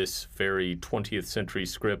of this very 20th century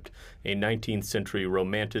script, a 19th century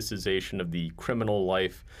romanticization of the criminal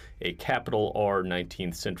life, a capital R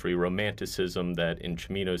 19th century romanticism that in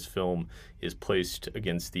Cimino's film is placed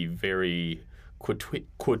against the very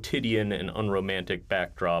quotidian and unromantic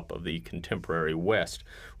backdrop of the contemporary West.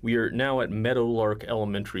 We are now at Meadowlark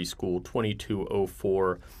Elementary School,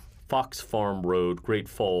 2204 Fox Farm Road, Great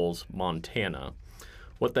Falls, Montana.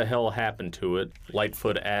 What the hell happened to it?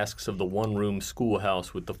 Lightfoot asks of the one-room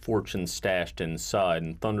schoolhouse with the fortune stashed inside,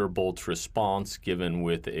 and Thunderbolt's response, given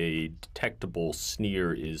with a detectable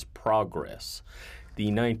sneer, is progress.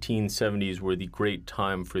 The 1970s were the great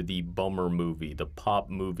time for the bummer movie, the pop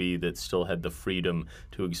movie that still had the freedom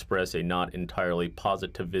to express a not entirely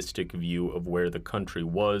positivistic view of where the country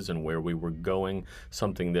was and where we were going,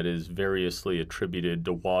 something that is variously attributed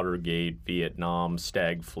to Watergate, Vietnam,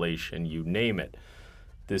 stagflation, you name it.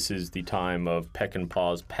 This is the time of Peck and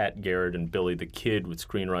Paw's Pat Garrett and Billy the Kid with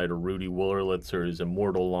screenwriter Rudy Wurlitzer's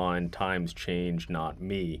immortal line, "Times change, not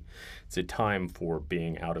me." It's a time for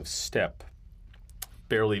being out of step.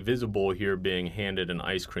 Barely visible here, being handed an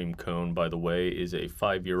ice cream cone, by the way, is a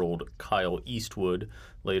 5-year-old Kyle Eastwood,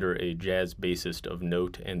 later a jazz bassist of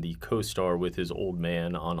note and the co-star with his old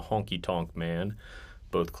man on Honky Tonk Man.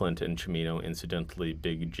 Both Clint and Cimino, incidentally,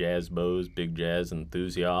 big jazz bows, big jazz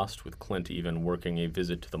enthusiasts, with Clint even working a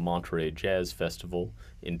visit to the Monterey Jazz Festival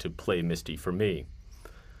into Play Misty for Me.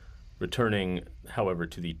 Returning, however,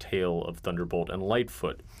 to the tale of Thunderbolt and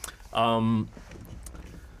Lightfoot.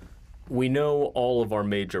 We know all of our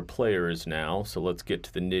major players now, so let's get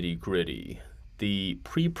to the nitty-gritty. The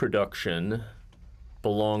pre-production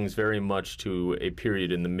belongs very much to a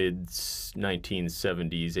period in the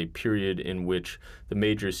mid-1970s, a period in which the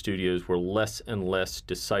major studios were less and less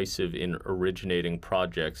decisive in originating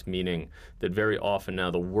projects, meaning that very often now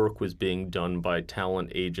the work was being done by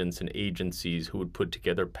talent agents and agencies who would put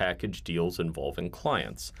together package deals involving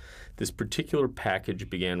clients. This particular package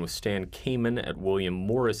began with Stan Kamen at William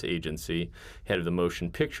Morris Agency, head of the motion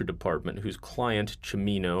picture department, whose client,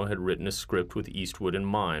 Cimino, had written a script with Eastwood in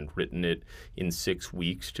mind, written it in 6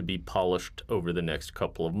 weeks to be polished over the next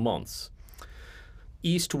couple of months.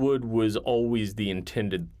 Eastwood was always the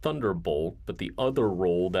intended Thunderbolt, but the other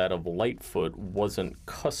role, that of Lightfoot, wasn't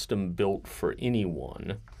custom built for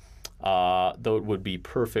anyone. Though it would be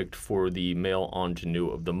perfect for the male ingenue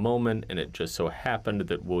of the moment, and it just so happened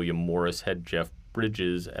that William Morris had Jeff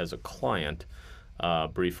Bridges as a client.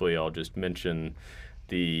 Briefly, I'll just mention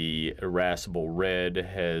the irascible Red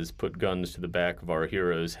has put guns to the back of our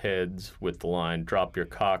heroes' heads with the line, "Drop your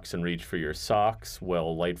cocks and reach for your socks,"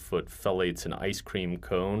 while Lightfoot fellates an ice cream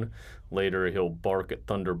cone. Later, he'll bark at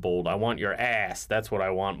Thunderbolt, "I want your ass, that's what I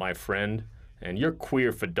want, my friend, and you're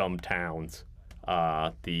queer for dumb towns."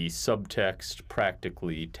 The subtext,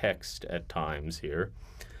 practically text at times here.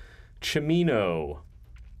 Cimino,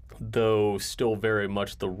 though still very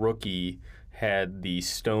much the rookie, had the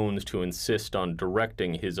stones to insist on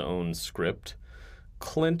directing his own script.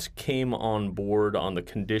 Clint came on board on the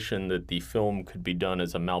condition that the film could be done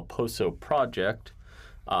as a Malposo project.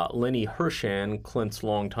 Lenny Hershan, Clint's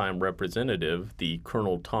longtime representative, the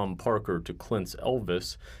Colonel Tom Parker to Clint's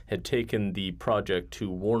Elvis, had taken the project to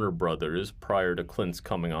Warner Brothers prior to Clint's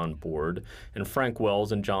coming on board, and Frank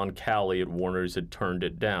Wells and John Calley at Warner's had turned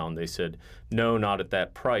it down. They said, "No, not at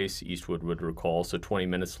that price," Eastwood would recall, so 20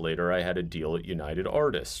 minutes later I had a deal at United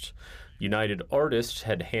Artists. United Artists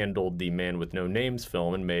had handled the Man with No Names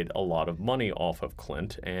film and made a lot of money off of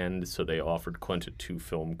Clint, and so they offered Clint a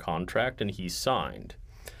 2-film contract, and he signed.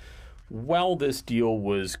 While this deal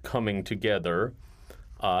was coming together,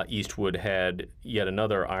 Eastwood had yet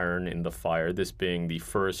another iron in the fire, this being the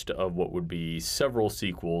first of what would be several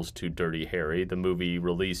sequels to Dirty Harry, the movie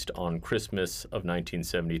released on Christmas of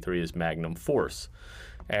 1973 as Magnum Force.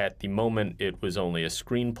 At the moment, it was only a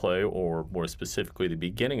screenplay, or more specifically, the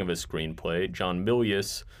beginning of a screenplay. John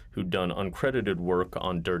Milius, who'd done uncredited work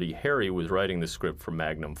on Dirty Harry, was writing the script for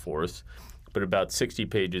Magnum Force, but about 60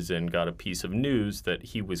 pages in got a piece of news that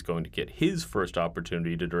he was going to get his first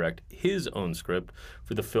opportunity to direct his own script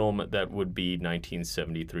for the film that would be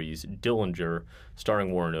 1973's Dillinger,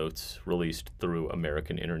 starring Warren Oates, released through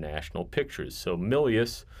American International Pictures. So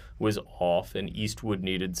Milius was off, and Eastwood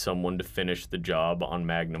needed someone to finish the job on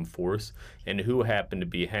Magnum Force, and who happened to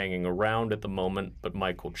be hanging around at the moment but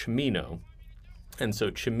Michael Cimino. And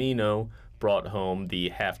so Cimino brought home the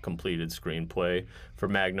half-completed screenplay for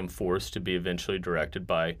Magnum Force to be eventually directed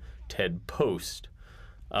by Ted Post.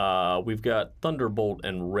 We've got Thunderbolt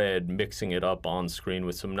and Red mixing it up on screen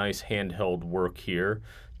with some nice handheld work here.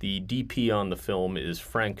 The DP on the film is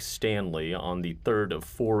Frank Stanley, on the third of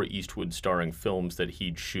 4 Eastwood starring films that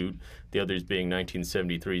he'd shoot, the others being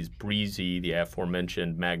 1973's Breezy, the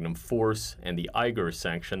aforementioned Magnum Force, and the Iger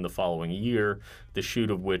Sanction the following year, the shoot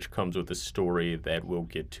of which comes with a story that we'll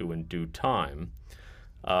get to in due time.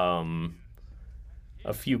 A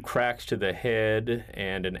few cracks to the head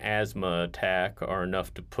and an asthma attack are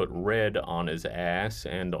enough to put Red on his ass,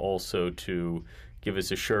 and also to give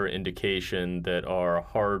us a sure indication that our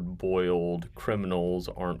hard-boiled criminals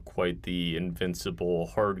aren't quite the invincible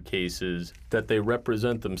hard cases that they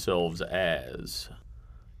represent themselves as.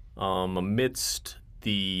 Amidst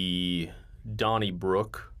the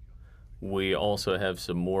Donnybrook, we also have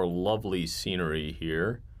some more lovely scenery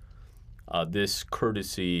here. This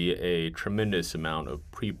courtesy a tremendous amount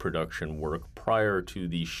of pre-production work. Prior to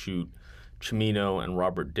the shoot, Cimino and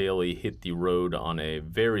Robert Daly hit the road on a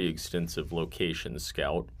very extensive location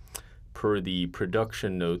scout. Per the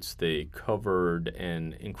production notes, they covered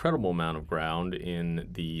an incredible amount of ground in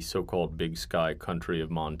the so-called Big Sky country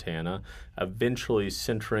of Montana, eventually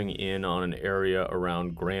centering in on an area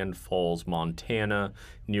around Grand Falls, Montana,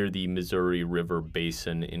 near the Missouri River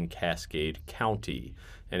Basin in Cascade County,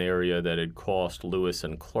 an area that had cost Lewis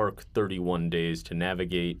and Clark 31 days to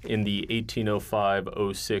navigate in the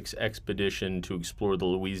 1805-06 expedition to explore the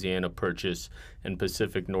Louisiana Purchase and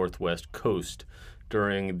Pacific Northwest coast.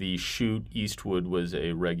 During the shoot, Eastwood was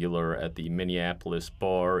a regular at the Minneapolis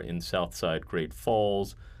bar in Southside Great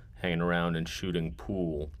Falls, hanging around and shooting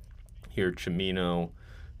pool. Here, Cimino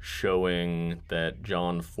showing that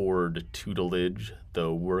John Ford tutelage,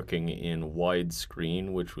 though working in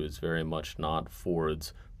widescreen, which was very much not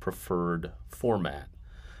Ford's preferred format.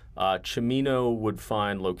 Cimino would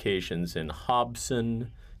find locations in Hobson,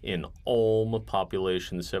 in Ulm,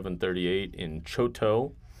 population 738, in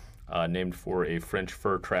Choteau, named for a French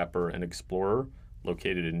fur trapper and explorer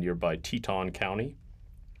located in nearby Teton County,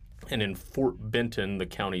 and in Fort Benton, the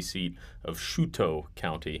county seat of Chouteau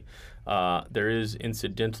County. There is,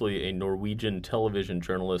 incidentally, a Norwegian television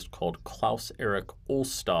journalist called Klaus Erik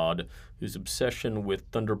Olstad, whose obsession with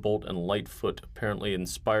Thunderbolt and Lightfoot apparently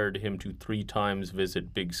inspired him to 3 times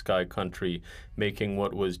visit Big Sky Country, making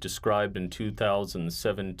what was described in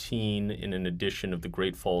 2017 in an edition of the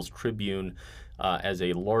Great Falls Tribune as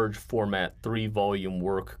a large format 3-volume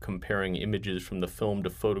work comparing images from the film to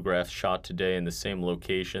photographs shot today in the same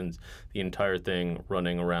locations, the entire thing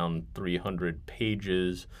running around 300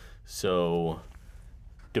 pages. So,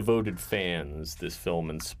 devoted fans, this film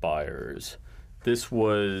inspires. This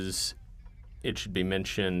was, it should be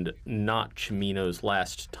mentioned, not Cimino's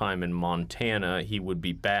last time in Montana. He would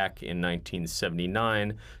be back in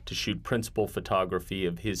 1979 to shoot principal photography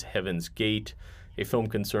of his Heaven's Gate, a film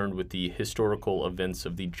concerned with the historical events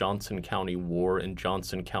of the Johnson County War in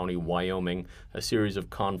Johnson County, Wyoming, a series of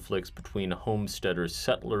conflicts between homesteader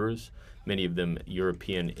settlers, many of them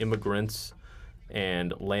European immigrants,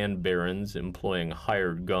 and land barons employing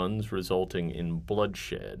hired guns, resulting in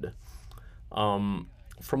bloodshed. From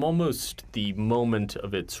almost the moment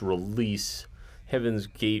of its release, Heaven's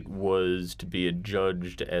Gate was to be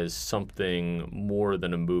adjudged as something more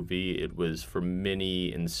than a movie. It was, for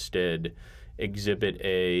many, instead, Exhibit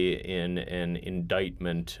A in an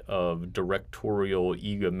indictment of directorial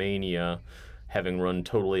egomania, having run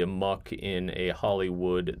totally amok in a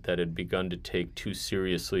Hollywood that had begun to take too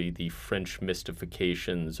seriously the French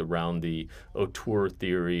mystifications around the auteur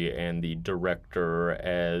theory and the director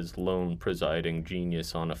as lone presiding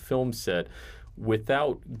genius on a film set,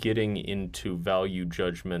 without getting into value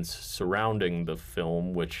judgments surrounding the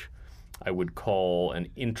film, which I would call an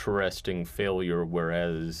interesting failure,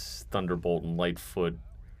 whereas Thunderbolt and Lightfoot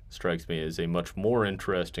strikes me as a much more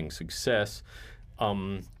interesting success.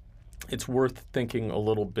 It's worth thinking a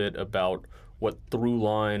little bit about what through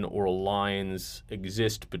line or lines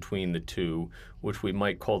exist between the two, which we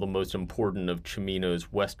might call the most important of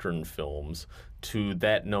Cimino's Western films. To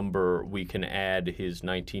that number, we can add his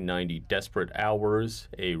 1990 Desperate Hours,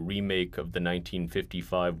 a remake of the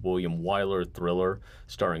 1955 William Wyler thriller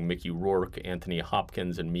starring Mickey Rourke, Anthony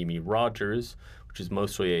Hopkins, and Mimi Rogers, which is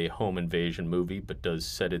mostly a home invasion movie but does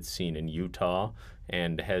set its scene in Utah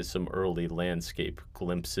and has some early landscape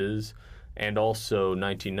glimpses. And also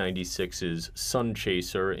 1996's Sun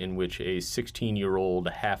Chaser, in which a 16-year-old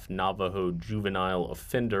half-Navajo juvenile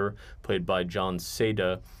offender, played by John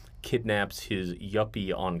Seda, kidnaps his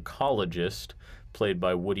yuppie oncologist, played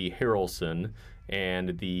by Woody Harrelson,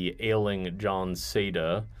 and the ailing John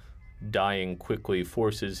Seda, dying quickly,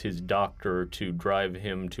 forces his doctor to drive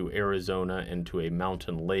him to Arizona and to a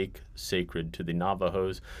mountain lake sacred to the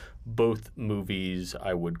Navajos. Both movies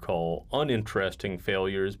I would call uninteresting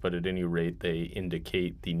failures, but at any rate they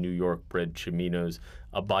indicate the New York-bred Cimino's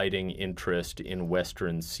abiding interest in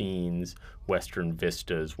Western scenes, Western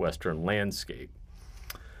vistas, Western landscape.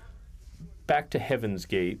 Back to Heaven's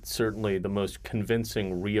Gate, certainly the most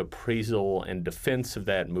convincing reappraisal and defense of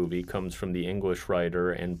that movie comes from the English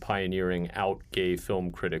writer and pioneering out-gay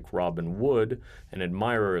film critic Robin Wood, an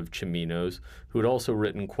admirer of Cimino's, who had also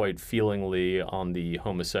written quite feelingly on the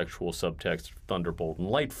homosexual subtext of Thunderbolt and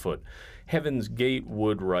Lightfoot. Heaven's Gate,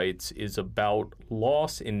 Wood writes, is about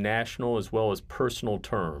loss in national as well as personal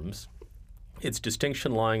terms, its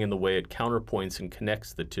distinction lying in the way it counterpoints and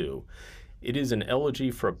connects the two. It is an elegy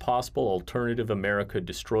for a possible alternative America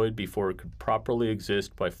destroyed before it could properly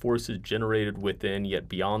exist by forces generated within yet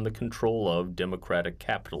beyond the control of democratic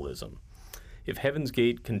capitalism. If Heaven's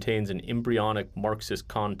Gate contains an embryonic Marxist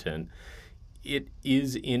content, It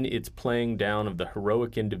is in its playing down of the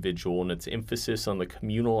heroic individual and its emphasis on the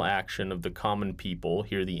communal action of the common people,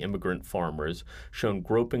 here the immigrant farmers, shown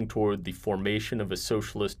groping toward the formation of a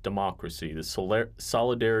socialist democracy, the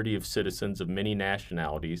solidarity of citizens of many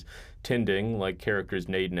nationalities, tending, like characters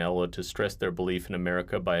Nate and Ella, to stress their belief in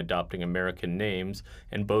America by adopting American names,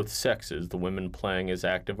 and both sexes, the women playing as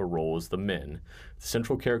active a role as the men. The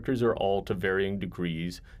central characters are all, to varying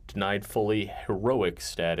degrees, denied fully heroic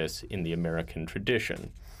status in the American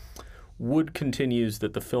tradition. Wood continues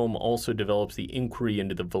that the film also develops the inquiry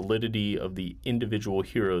into the validity of the individual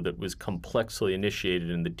hero that was complexly initiated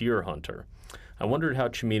in The Deer Hunter. I wondered how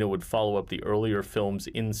Cimino would follow up the earlier film's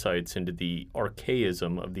insights into the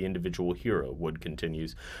archaism of the individual hero, Wood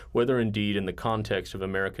continues, whether indeed in the context of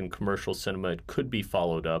American commercial cinema it could be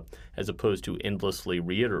followed up as opposed to endlessly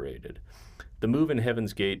reiterated. The move in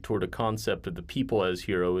Heaven's Gate toward a concept of the people as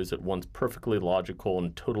hero is at once perfectly logical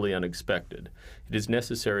and totally unexpected. It is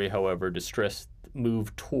necessary, however, to stress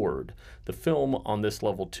move toward. The film, on this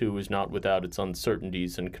level too, is not without its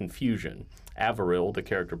uncertainties and confusion. Averill, the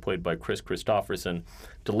character played by Chris Christopherson,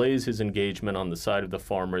 delays his engagement on the side of the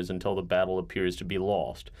farmers until the battle appears to be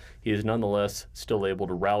lost. He is nonetheless still able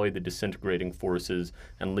to rally the disintegrating forces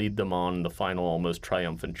and lead them on in the final, almost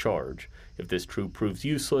triumphant charge. If this troop proves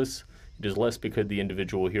useless, it is less because the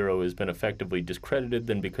individual hero has been effectively discredited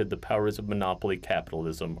than because the powers of monopoly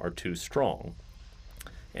capitalism are too strong.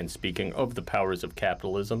 And speaking of the powers of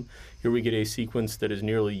capitalism, here we get a sequence that is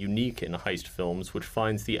nearly unique in heist films, which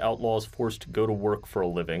finds the outlaws forced to go to work for a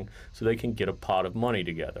living so they can get a pot of money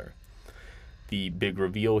together. The big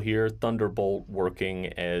reveal here, Thunderbolt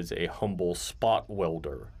working as a humble spot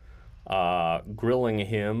welder. Grilling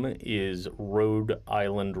him is Rhode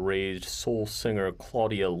Island-raised soul singer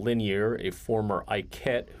Claudia Linier, a former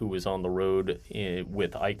Ikette who was on the road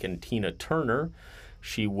with Ike and Tina Turner.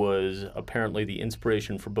 She was apparently the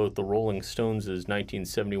inspiration for both the Rolling Stones'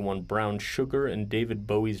 1971 Brown Sugar and David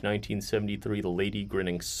Bowie's 1973 The Lady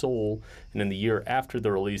Grinning Soul, and in the year after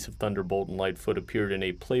the release of Thunderbolt and Lightfoot appeared in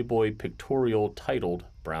a Playboy pictorial titled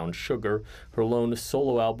Brown Sugar. Her lone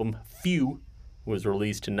solo album, Phew, was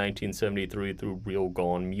released in 1973 through Real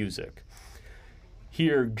Gone Music.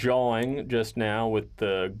 Here, jawing just now with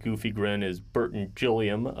the goofy grin is Burton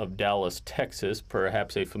Gilliam of Dallas, Texas,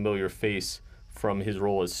 perhaps a familiar face from his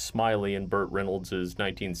role as Smiley in Burt Reynolds'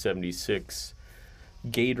 1976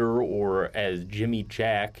 Gator, or as Jimmy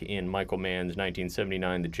Jack in Michael Mann's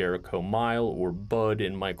 1979 The Jericho Mile, or Bud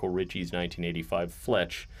in Michael Ritchie's 1985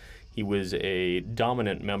 Fletch. He was a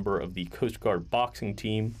dominant member of the Coast Guard boxing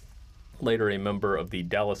team, later a member of the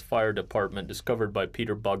Dallas Fire Department, discovered by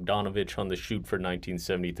Peter Bogdanovich on the shoot for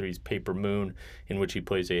 1973's Paper Moon, in which he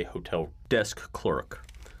plays a hotel desk clerk.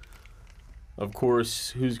 Of course,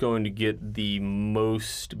 who's going to get the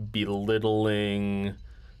most belittling,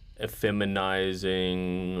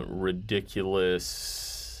 effeminizing,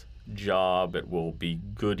 ridiculous job? It will be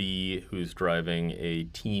Goody, who's driving a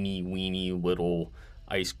teeny-weeny little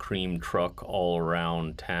ice cream truck all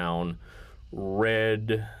around town.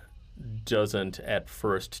 Red doesn't at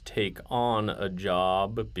first take on a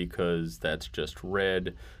job because that's just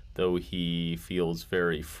Red, though he feels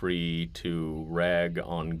very free to rag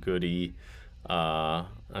on Goody. A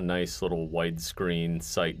nice little widescreen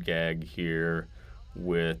sight gag here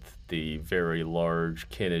with the very large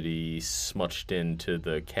Kennedy smudged into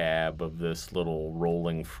the cab of this little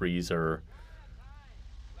rolling freezer.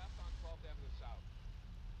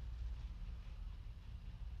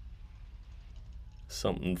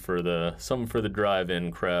 Something for the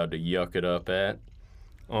drive-in crowd to yuck it up at.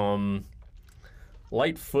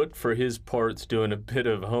 Lightfoot, for his part's doing a bit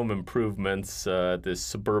of home improvements at this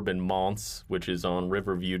suburban manse, which is on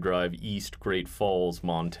Riverview Drive East, Great Falls,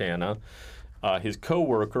 Montana. His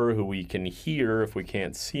co-worker, who we can hear if we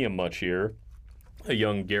can't see him much here, a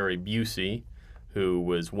young Gary Busey, who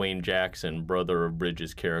was Wayne Jackson, brother of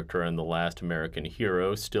Bridges' character in The Last American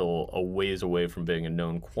Hero, still a ways away from being a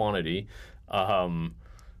known quantity.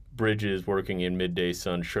 Bridges working in midday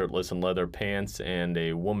sun, shirtless and leather pants, and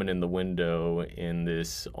a woman in the window in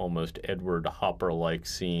this almost Edward Hopper-like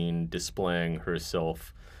scene displaying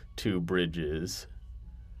herself to Bridges.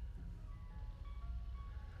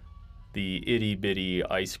 The itty-bitty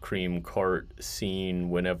ice cream cart scene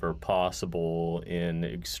whenever possible in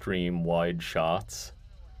extreme wide shots.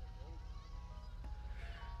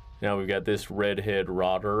 Now we've got this redhead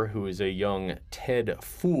rotter who is a young Ted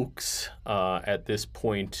Fuchs, at this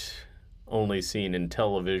point only seen in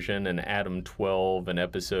television, an Adam 12, an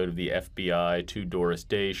episode of the FBI, 2 Doris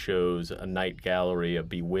Day shows, a night gallery, a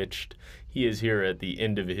Bewitched. He is here at the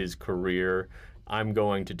end of his career. I'm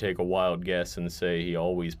going to take a wild guess and say he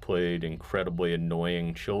always played incredibly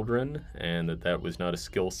annoying children, and that was not a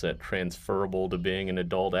skill set transferable to being an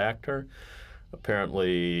adult actor.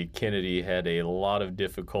 Apparently, Kennedy had a lot of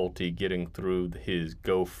difficulty getting through his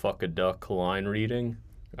 "go fuck a duck" line reading,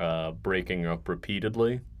 breaking up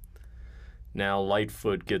repeatedly. Now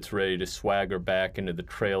Lightfoot gets ready to swagger back into the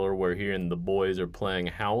trailer where he and the boys are playing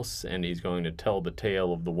house, and he's going to tell the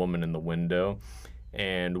tale of the woman in the window.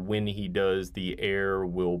 And when he does, the air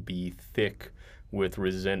will be thick with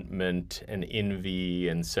resentment and envy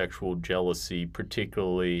and sexual jealousy,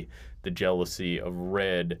 particularly the jealousy of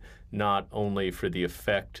Red, not only for the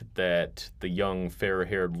effect that the young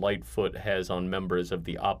fair-haired Lightfoot has on members of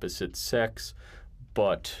the opposite sex,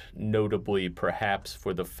 but notably perhaps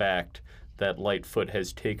for the fact that Lightfoot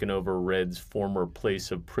has taken over Red's former place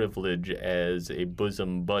of privilege as a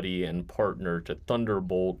bosom buddy and partner to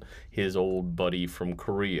Thunderbolt, his old buddy from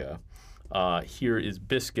Korea. Here is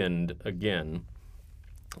Biskind again.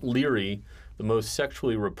 Leary, the most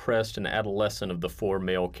sexually repressed and adolescent of the four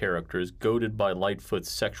male characters, goaded by Lightfoot's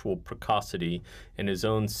sexual precocity and his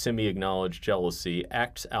own semi-acknowledged jealousy,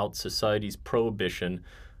 acts out society's prohibition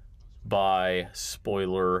by,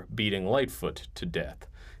 spoiler, beating Lightfoot to death.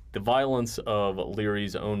 The violence of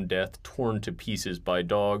Leary's own death, torn to pieces by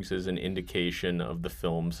dogs, is an indication of the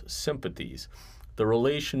film's sympathies. The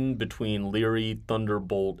relation between Leary,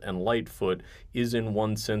 Thunderbolt, and Lightfoot is in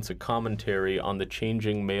one sense a commentary on the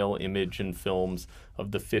changing male image in films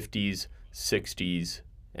of the 50s, 60s,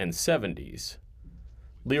 and 70s.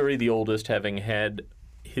 Leary, the oldest, having had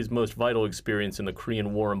his most vital experience in the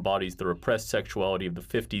Korean War, embodies the repressed sexuality of the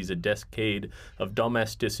 50s, a decade of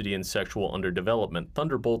domesticity and sexual underdevelopment.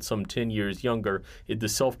 Thunderbolt, some 10 years younger, is the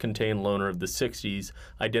self-contained loner of the 60s,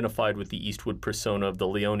 identified with the Eastwood persona of the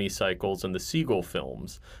Leone cycles and the Siegel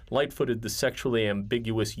films. Lightfoot is the sexually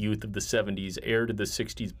ambiguous youth of the 70s, heir to the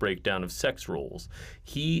 60s breakdown of sex roles.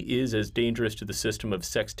 He is as dangerous to the system of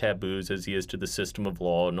sex taboos as he is to the system of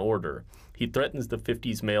law and order. He threatens the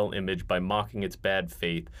 50s male image by mocking its bad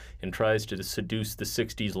faith and tries to seduce the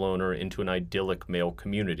 60s loner into an idyllic male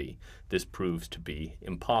community. This proves to be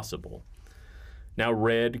impossible. Now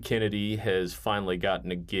Red Kennedy has finally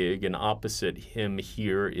gotten a gig, and opposite him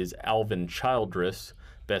here is Alvin Childress,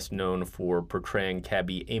 best known for portraying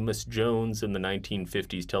cabbie Amos Jones in the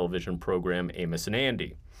 1950s television program Amos and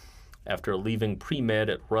Andy. After leaving pre-med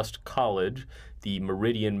at Rust College, the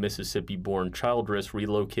Meridian, Mississippi-born Childress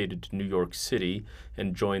relocated to New York City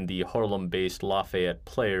and joined the Harlem-based Lafayette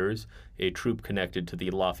Players, a troupe connected to the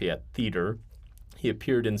Lafayette Theater. He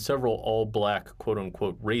appeared in several all-black,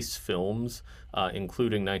 quote-unquote, race films,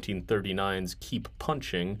 including 1939's Keep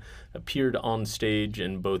Punching, appeared on stage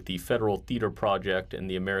in both the Federal Theater Project and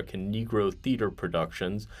the American Negro Theater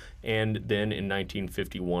productions, and then in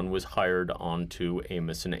 1951 was hired onto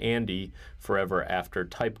Amos and Andy, forever after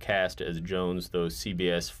typecast as Jones, though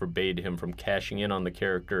CBS forbade him from cashing in on the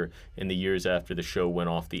character in the years after the show went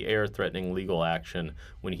off the air, threatening legal action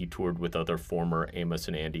when he toured with other former Amos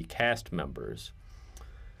and Andy cast members.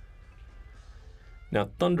 Now,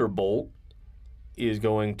 Thunderbolt is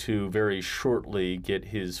going to very shortly get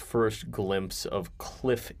his first glimpse of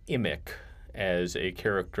Cliff Emick as a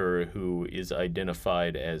character who is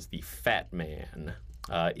identified as the Fat Man.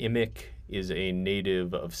 Emick is a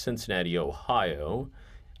native of Cincinnati, Ohio.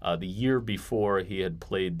 The year before, he had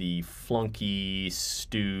played the flunky,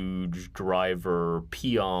 stooge, driver,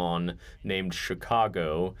 peon named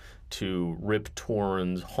Chicago to Rip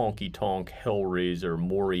Torn's honky-tonk Hellraiser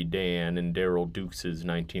Maury Dan in Daryl Dukes'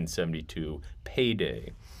 1972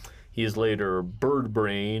 Payday. He is later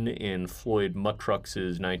Birdbrain in Floyd Muttruck's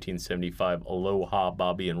 1975 Aloha,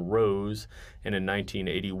 Bobby and Rose, and in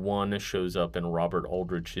 1981 shows up in Robert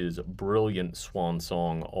Aldrich's brilliant swan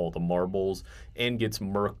song All the Marbles, and gets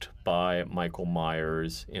murked by Michael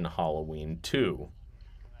Myers in Halloween 2.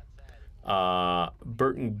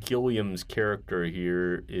 Burton Gilliam's character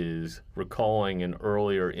here is recalling an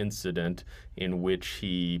earlier incident in which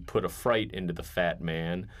he put a fright into the Fat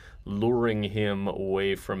Man, luring him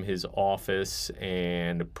away from his office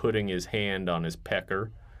and putting his hand on his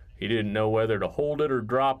pecker. He didn't know whether to hold it or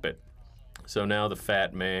drop it. So now the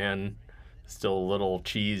Fat Man, still a little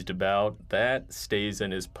cheesed about that, stays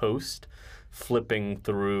in his post, flipping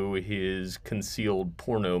through his concealed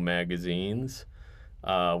porno magazines,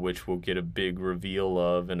 which we'll get a big reveal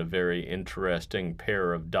of in a very interesting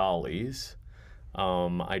pair of dollies.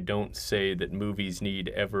 I don't say that movies need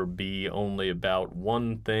ever be only about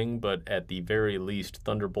one thing, but at the very least,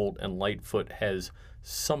 Thunderbolt and Lightfoot has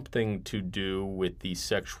something to do with the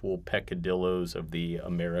sexual peccadillos of the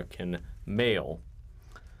American male.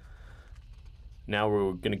 Now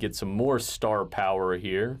we're going to get some more star power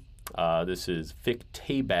here. This is Vic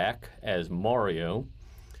Tayback as Mario.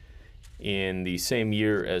 In the same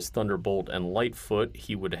year as Thunderbolt and Lightfoot,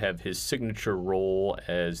 he would have his signature role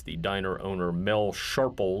as the diner owner Mel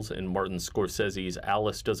Sharples in Martin Scorsese's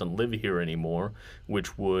Alice Doesn't Live Here Anymore,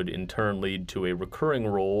 which would in turn lead to a recurring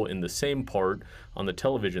role in the same part on the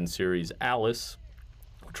television series Alice,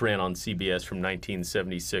 which ran on CBS from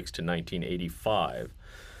 1976 to 1985.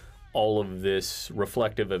 All of this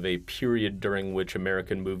reflective of a period during which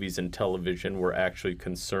American movies and television were actually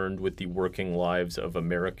concerned with the working lives of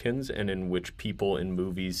Americans, and in which people in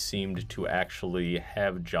movies seemed to actually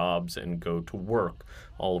have jobs and go to work,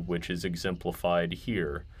 all of which is exemplified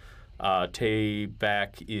here.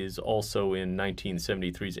 Tayback is also in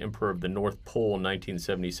 1973's Emperor of the North Pole,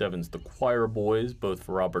 1977's The Choir Boys, both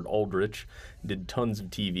for Robert Aldrich. Did tons of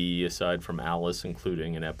TV aside from Alice,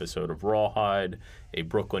 including an episode of Rawhide, a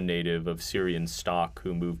Brooklyn native of Syrian stock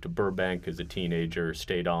who moved to Burbank as a teenager,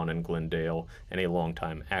 stayed on in Glendale, and a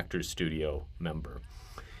longtime Actors Studio member.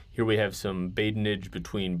 Here we have some badinage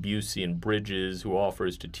between Busey and Bridges, who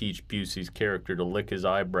offers to teach Busey's character to lick his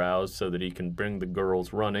eyebrows so that he can bring the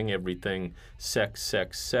girls running. Everything sex,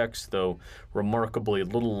 sex, sex, though remarkably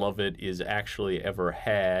little of it is actually ever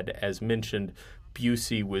had. As mentioned,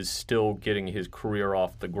 Busey was still getting his career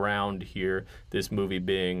off the ground here, this movie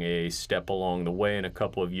being a step along the way. In a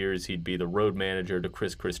couple of years, he'd be the road manager to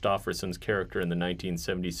Chris Christopherson's character in the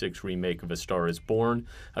 1976 remake of A Star is Born.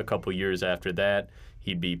 A couple years after that,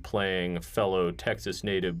 he'd be playing fellow Texas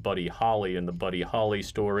native Buddy Holly in the Buddy Holly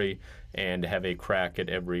story and have a crack at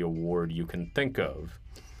every award you can think of.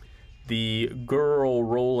 The girl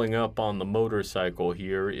rolling up on the motorcycle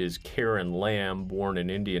here is Karen Lamb, born in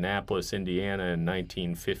Indianapolis, Indiana in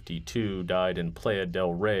 1952, died in Playa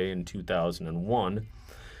del Rey in 2001.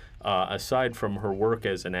 Aside from her work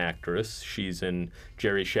as an actress, she's in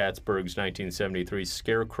Jerry Schatzberg's 1973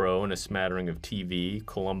 Scarecrow and a smattering of TV,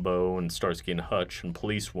 Columbo and Starsky and Hutch and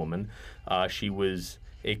Policewoman. She was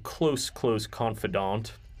a close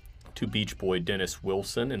confidant to Beach Boy Dennis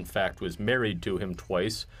Wilson. In fact, was married to him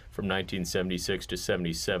twice, from 1976 to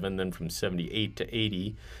 77, then from 78 to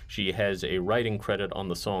 80. She has a writing credit on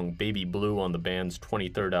the song Baby Blue on the band's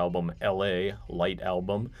 23rd album, L.A., Light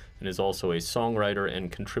Album, and is also a songwriter and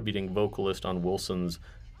contributing vocalist on Wilson's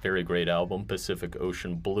very great album, Pacific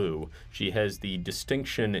Ocean Blue. She has the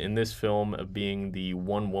distinction in this film of being the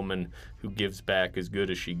one woman who gives back as good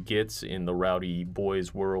as she gets in the rowdy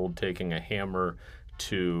boys' world, taking a hammer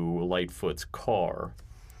to Lightfoot's car.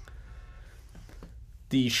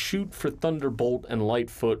 The shoot for Thunderbolt and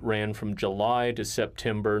Lightfoot ran from July to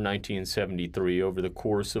September 1973 over the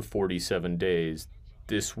course of 47 days.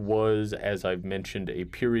 This was, as I've mentioned, a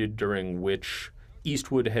period during which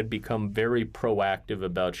Eastwood had become very proactive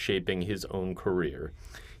about shaping his own career.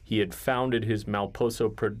 He had founded his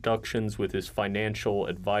Malposo Productions with his financial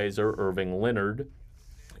advisor, Irving Leonard,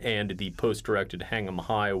 and the post-directed Hang 'em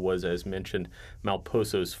High was, as mentioned,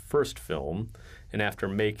 Malposo's first film. And after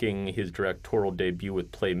making his directorial debut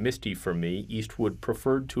with Play Misty for Me, Eastwood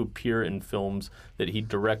preferred to appear in films that he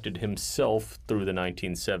directed himself through the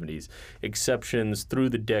 1970s. Exceptions through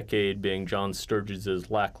the decade being John Sturges'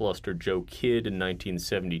 lackluster Joe Kidd in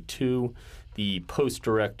 1972, the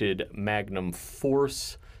post-directed Magnum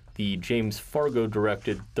Force, the James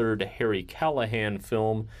Fargo-directed third Harry Callahan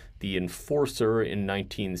film, The Enforcer in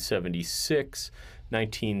 1976,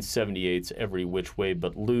 1978's Every Which Way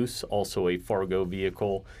But Loose, also a Fargo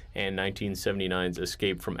vehicle, and 1979's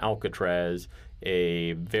Escape from Alcatraz,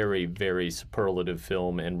 a very, very superlative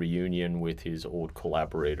film and reunion with his old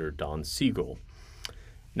collaborator Don Siegel.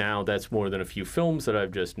 Now, that's more than a few films that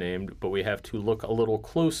I've just named, but we have to look a little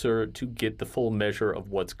closer to get the full measure of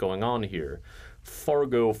what's going on here.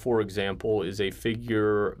 Fargo, for example, is a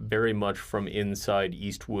figure very much from inside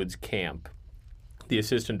Eastwood's camp, the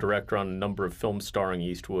assistant director on a number of films starring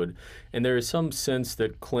Eastwood, and there is some sense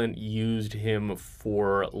that Clint used him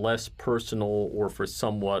for less personal or for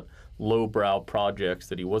somewhat lowbrow projects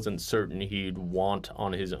that he wasn't certain he'd want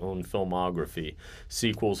on his own filmography.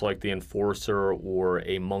 Sequels like The Enforcer or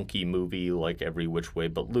a monkey movie like Every Which Way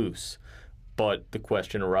But Loose. But the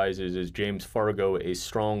question arises, is James Fargo a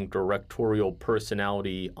strong directorial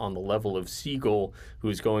personality on the level of Siegel,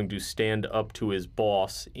 who's going to stand up to his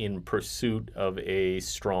boss in pursuit of a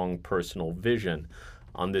strong personal vision?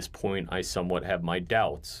 On this point, I somewhat have my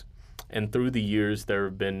doubts. And through the years, there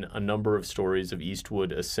have been a number of stories of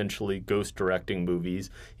Eastwood essentially ghost directing movies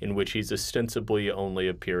in which he's ostensibly only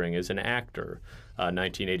appearing as an actor.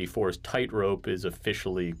 1984's Tightrope is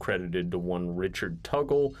officially credited to one Richard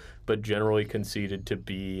Tuggle, but generally conceded to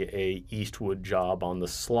be a Eastwood job on the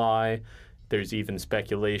sly. There's even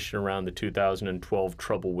speculation around the 2012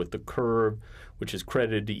 Trouble with the Curve, which is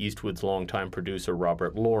credited to Eastwood's longtime producer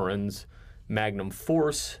Robert Lawrence. Magnum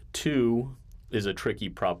Force 2 is a tricky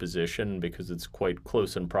proposition because it's quite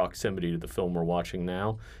close in proximity to the film we're watching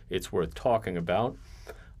now. It's worth talking about.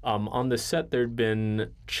 On the set, there'd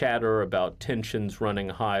been chatter about tensions running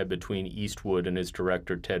high between Eastwood and his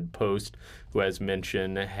director, Ted Post, who, as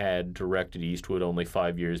mentioned, had directed Eastwood only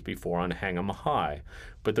 5 years before on Hang 'em High.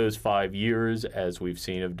 But those 5 years, as we've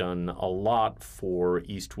seen, have done a lot for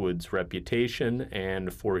Eastwood's reputation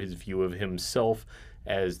and for his view of himself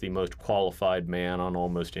as the most qualified man on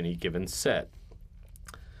almost any given set.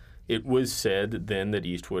 It was said then that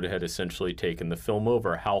Eastwood had essentially taken the film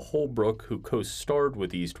over. Hal Holbrook, who co-starred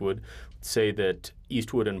with Eastwood, would say that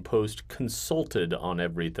Eastwood and Post consulted on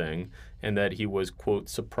everything and that he was, quote,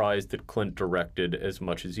 surprised that Clint directed as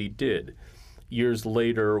much as he did. Years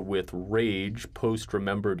later, with Rage, Post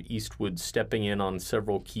remembered Eastwood stepping in on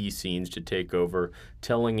several key scenes to take over,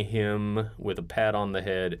 telling him with a pat on the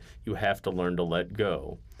head, "You have to learn to let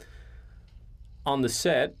go." On the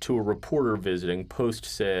set, to a reporter visiting, Post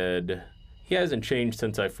said, "He hasn't changed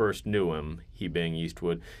since I first knew him," he being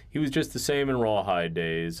Eastwood. "He was just the same in Rawhide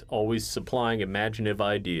days, always supplying imaginative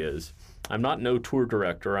ideas. I'm not no tour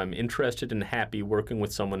director. I'm interested and happy working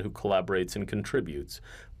with someone who collaborates and contributes."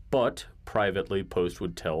 But privately, Post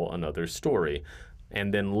would tell another story.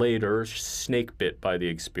 And then later, snake bit by the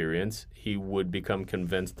experience, he would become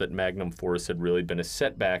convinced that Magnum Force had really been a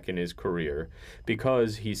setback in his career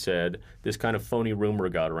because, he said, this kind of phony rumor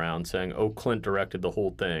got around saying, "Oh, Clint directed the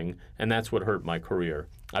whole thing, and that's what hurt my career.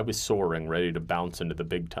 I was soaring, ready to bounce into the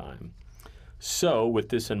big time." So, with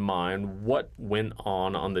this in mind, what went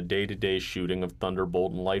on the day-to-day shooting of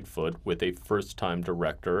Thunderbolt and Lightfoot with a first-time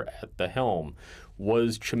director at the helm?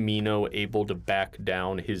 Was Cimino able to back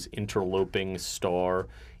down his interloping star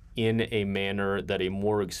in a manner that a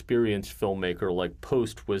more experienced filmmaker like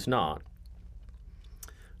Post was not?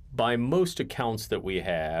 By most accounts that we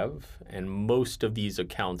have, and most of these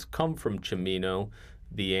accounts come from Cimino,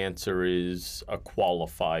 the answer is a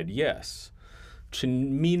qualified yes.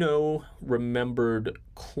 Cimino remembered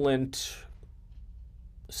Clint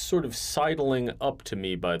sort of sidling up to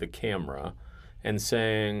me by the camera and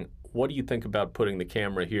saying, "What do you think about putting the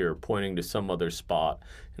camera here," pointing to some other spot?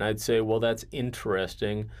 And I'd say, "Well, that's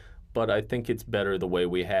interesting, but I think it's better the way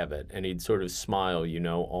we have it." And he'd sort of smile,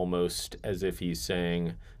 almost as if he's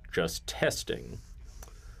saying, "Just testing."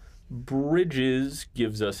 Bridges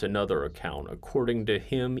gives us another account. According to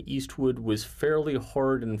him, Eastwood was fairly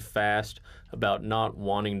hard and fast about not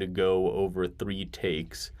wanting to go over 3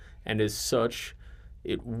 takes, and as such,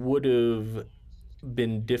 it would have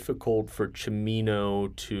been difficult for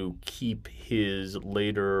Cimino to keep his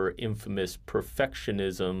later infamous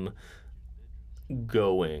perfectionism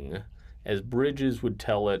going. As Bridges would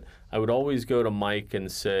tell it, "I would always go to Mike and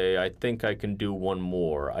say, 'I think I can do one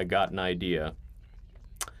more. I got an idea.'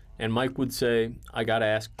 And Mike would say, 'I got to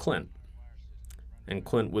ask Clint.' And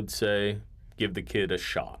Clint would say, 'Give the kid a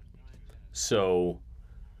shot.'" So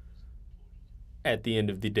at the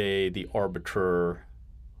end of the day, the arbiter,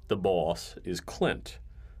 the boss, is Clint.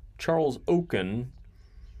 Charles Oken,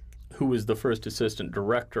 who was the first assistant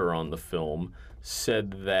director on the film,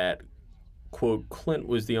 said that, quote, "Clint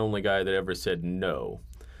was the only guy that ever said no."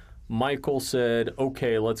 Michael said,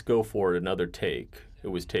 "Okay, let's go for it, another take." It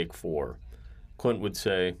was take 4. Clint would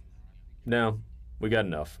say, "No, we got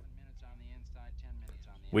enough.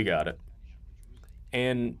 We got it."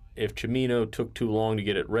 And if Cimino took too long to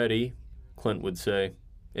get it ready, Clint would say,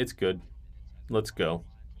 "It's good. Let's go."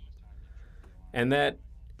 And that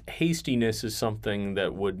hastiness is something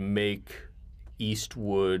that would make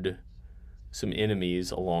Eastwood some enemies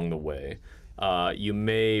along the way. You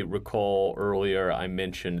may recall earlier I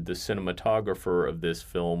mentioned the cinematographer of this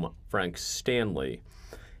film, Frank Stanley.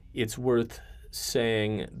 It's worth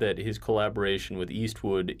saying that his collaboration with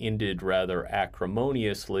Eastwood ended rather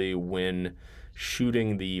acrimoniously when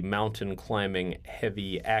shooting the mountain climbing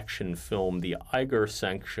heavy action film The Eiger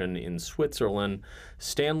Sanction in Switzerland.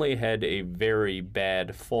 Stanley had a very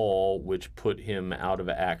bad fall, which put him out of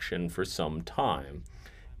action for some time.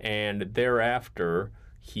 And thereafter,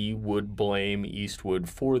 he would blame Eastwood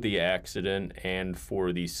for the accident and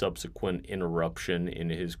for the subsequent interruption in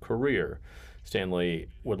his career. Stanley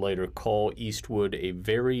would later call Eastwood a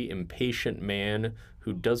very impatient man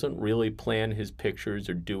who doesn't really plan his pictures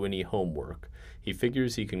or do any homework. He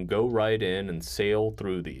figures he can go right in and sail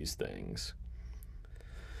through these things.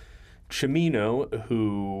 Cimino,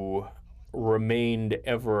 who remained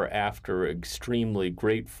ever after extremely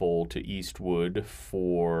grateful to Eastwood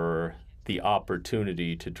for the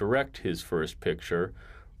opportunity to direct his first picture,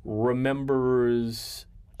 remembers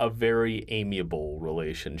a very amiable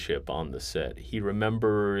relationship on the set. He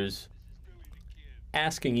remembers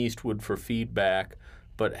asking Eastwood for feedback,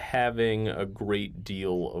 but having a great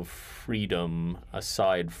deal of freedom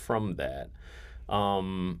aside from that.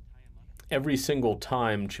 Every single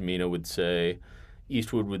time, Cimino would say,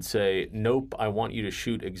 Eastwood would say, nope, I want you to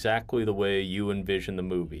shoot exactly the way you envision the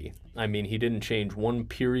movie. I mean, he didn't change one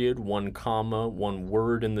period, one comma, one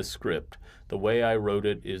word in the script. The way I wrote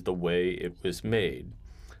it is the way it was made.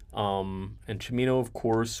 And Cimino, of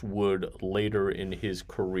course, would later in his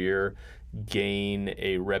career gain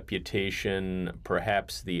a reputation,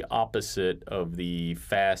 perhaps the opposite of the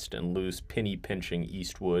fast and loose penny-pinching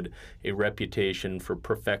Eastwood, a reputation for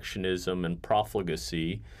perfectionism and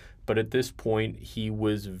profligacy. But at this point, he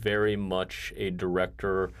was very much a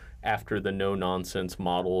director after the no-nonsense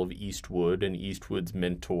model of Eastwood and Eastwood's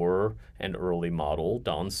mentor and early model,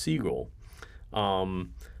 Don Siegel.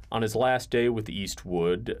 On his last day with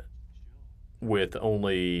Eastwood, with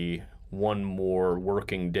only one more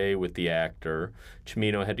working day with the actor,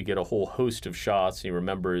 Cimino had to get a whole host of shots. He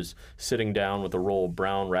remembers sitting down with a roll of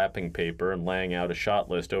brown wrapping paper and laying out a shot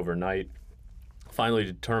list overnight, finally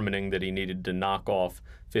determining that he needed to knock off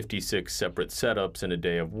 56 separate setups in a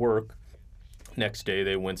day of work. Next day,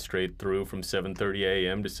 they went straight through from 7:30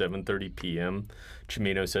 a.m. to 7:30 p.m.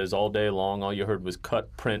 Cimino says all day long, all you heard was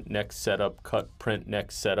cut, print, next setup, cut, print,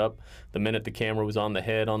 next setup. The minute the camera was on the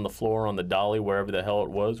head, on the floor, on the dolly, wherever the hell it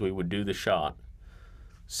was, we would do the shot.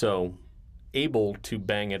 So, able to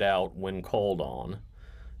bang it out when called on.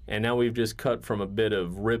 And now we've just cut from a bit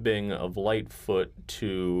of ribbing of Lightfoot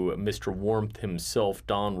to Mr. Warmth himself,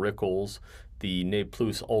 Don Rickles, the ne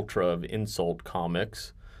plus ultra of insult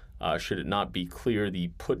comics. Should it not be clear, the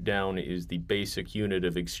put-down is the basic unit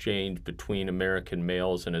of exchange between American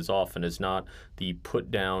males, and as often as not, the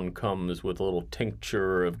put-down comes with a little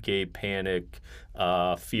tincture of gay panic,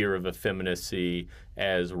 fear of effeminacy,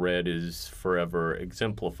 as Red is forever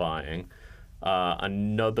exemplifying.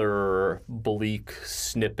 Another bleak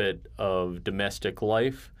snippet of domestic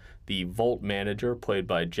life, the vault manager, played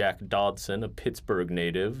by Jack Dodson, a Pittsburgh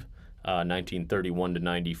native, 1931 to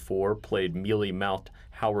 94, played mealy-mouthed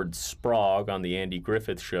Howard Sprague on the Andy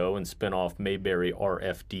Griffith Show and spin-off Mayberry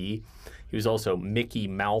RFD. He was also Mickey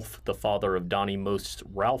Mouth, the father of Donnie Most's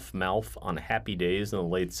Ralph Mouth on Happy Days in the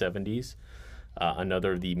late 70s.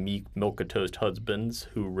 Another of the meek milquetoast husbands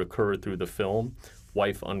who recur through the film.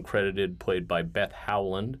 Wife uncredited, played by Beth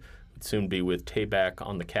Howland, would soon be with Tabak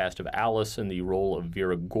on the cast of Alice in the role of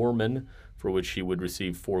Vera Gorman, for which she would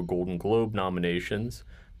receive 4 Golden Globe nominations.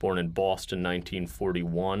 Born in Boston,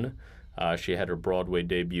 1941. She had her Broadway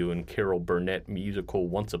debut in Carol Burnett musical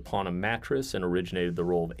Once Upon a Mattress and originated the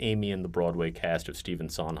role of Amy in the Broadway cast of Stephen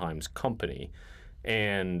Sondheim's Company.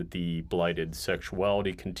 And the blighted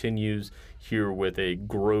sexuality continues here with a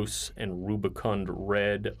gross and rubicund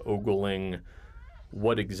Red ogling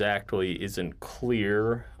what exactly isn't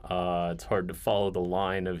clear. It's hard to follow the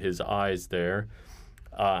line of his eyes there.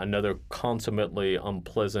 Another consummately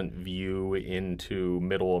unpleasant view into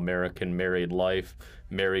middle American married life.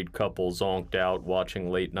 Married couple zonked out,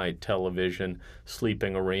 watching late-night television,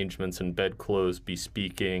 sleeping arrangements and bedclothes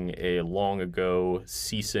bespeaking a long-ago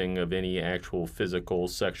ceasing of any actual physical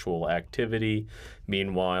sexual activity.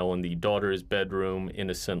 Meanwhile, in the daughter's bedroom,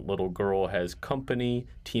 innocent little girl has company.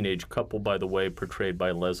 Teenage couple, by the way, portrayed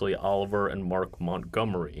by Leslie Oliver and Mark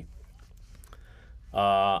Montgomery.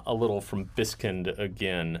 A little from Biskind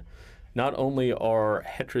again. Not only are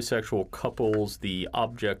heterosexual couples the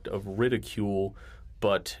object of ridicule,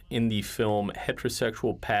 but in the film,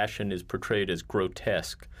 heterosexual passion is portrayed as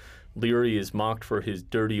grotesque. Leary is mocked for his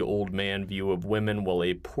dirty old man view of women, while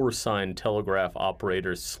a porcine telegraph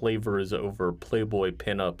operator slavers over Playboy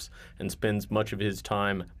pinups and spends much of his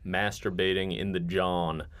time masturbating in the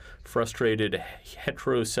John. Frustrated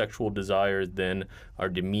heterosexual desires, then, are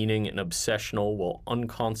demeaning and obsessional, while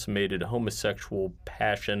unconsummated homosexual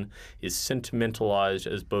passion is sentimentalized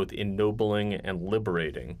as both ennobling and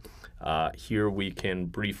liberating. Here we can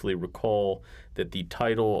briefly recall that the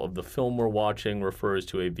title of the film we're watching refers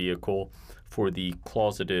to a vehicle for the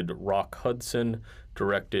closeted Rock Hudson,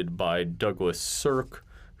 directed by Douglas Sirk,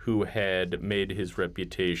 who had made his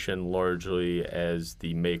reputation largely as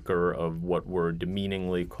the maker of what were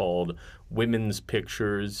demeaningly called women's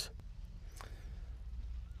pictures.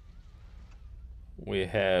 We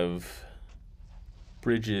have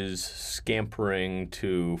Bridges scampering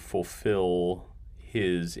to fulfill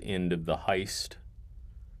his end of the heist.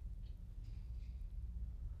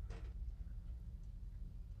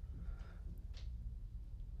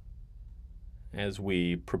 As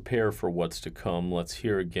we prepare for what's to come, let's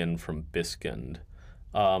hear again from Biskind.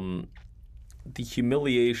 The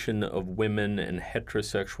humiliation of women and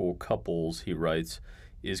heterosexual couples, he writes,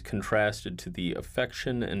 is contrasted to the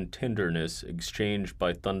affection and tenderness exchanged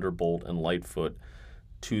by Thunderbolt and Lightfoot,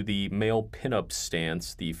 to the male pinup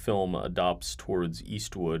stance the film adopts towards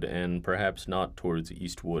Eastwood, and perhaps not towards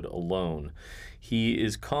Eastwood alone. He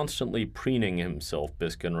is constantly preening himself,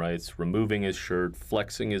 Biskin writes, removing his shirt,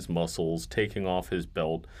 flexing his muscles, taking off his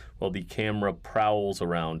belt, while the camera prowls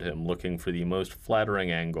around him, looking for the most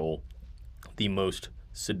flattering angle, the most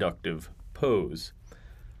seductive pose.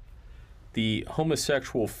 The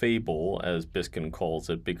homosexual fable, as Biskin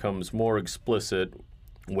calls it, becomes more explicit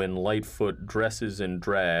when Lightfoot dresses in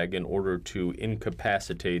drag in order to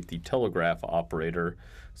incapacitate the telegraph operator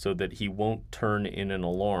so that he won't turn in an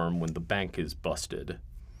alarm when the bank is busted.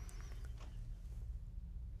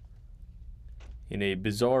 In a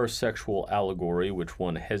bizarre sexual allegory which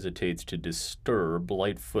one hesitates to disturb,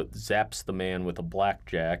 Lightfoot zaps the man with a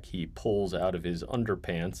blackjack he pulls out of his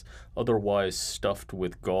underpants, otherwise stuffed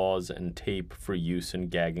with gauze and tape for use in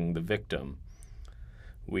gagging the victim.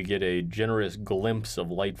 We get a generous glimpse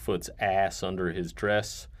of Lightfoot's ass under his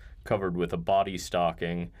dress, covered with a body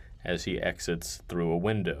stocking, as he exits through a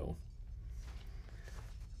window.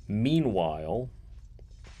 Meanwhile,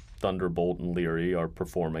 Thunderbolt and Leary are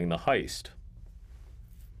performing the heist.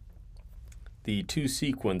 The two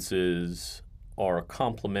sequences are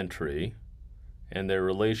complementary, and their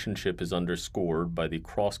relationship is underscored by the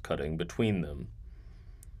cross-cutting between them.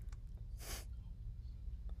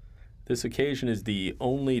 This occasion is the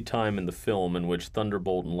only time in the film in which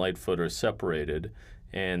Thunderbolt and Lightfoot are separated,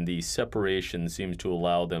 and the separation seems to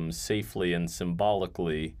allow them safely and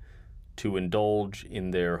symbolically to indulge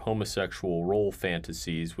in their homosexual role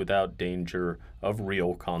fantasies without danger of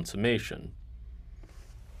real consummation.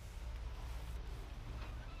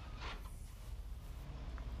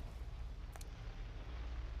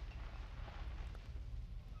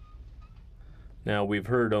 Now, we've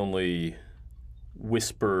heard only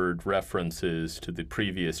whispered references to the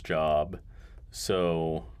previous job,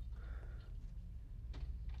 so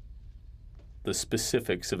the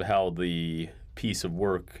specifics of how the piece of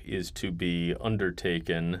work is to be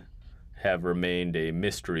undertaken have remained a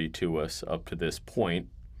mystery to us up to this point.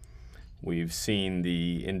 We've seen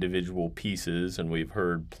the individual pieces and we've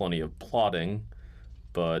heard plenty of plotting,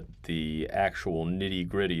 but the actual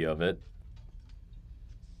nitty-gritty of it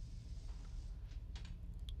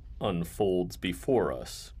unfolds before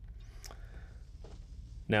us.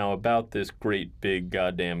 Now, about this great big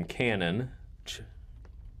goddamn cannon,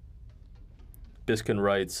 Biskin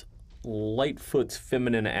writes, Lightfoot's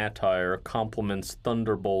feminine attire complements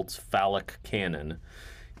Thunderbolt's phallic cannon.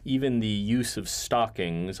 Even the use of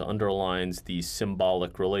stockings underlines the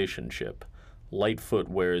symbolic relationship. Lightfoot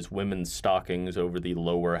wears women's stockings over the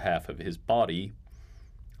lower half of his body.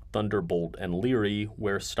 Thunderbolt and Leary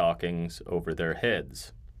wear stockings over their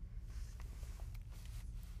heads.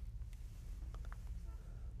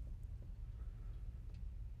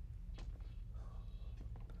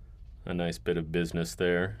 A nice bit of business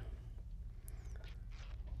there.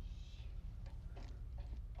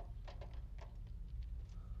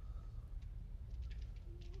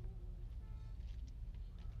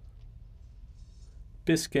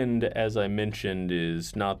 Biskind, as I mentioned,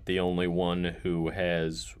 is not the only one who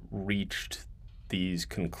has reached these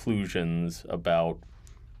conclusions about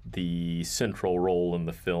the central role in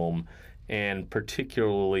the film, and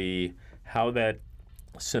particularly how that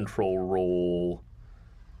central role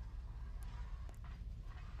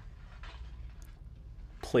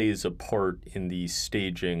plays a part in the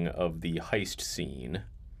staging of the heist scene,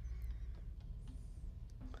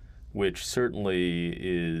 which certainly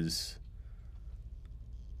is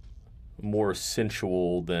more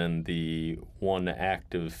sensual than the one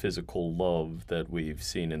act of physical love that we've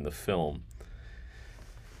seen in the film.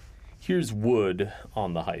 Here's Wood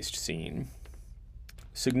on the heist scene.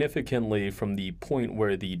 Significantly, from the point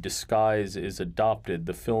where the disguise is adopted,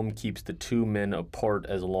 the film keeps the two men apart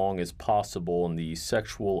as long as possible, and the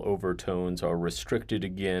sexual overtones are restricted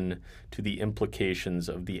again to the implications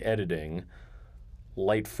of the editing.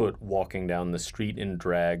 Lightfoot walking down the street in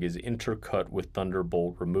drag is intercut with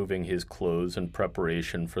Thunderbolt removing his clothes in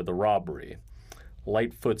preparation for the robbery.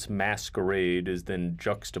 Lightfoot's masquerade is then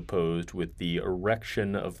juxtaposed with the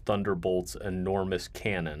erection of Thunderbolt's enormous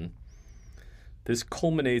cannon. This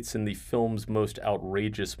culminates in the film's most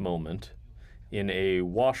outrageous moment. In a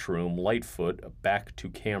washroom, Lightfoot, back to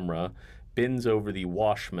camera, bends over the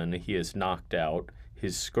washman he has knocked out,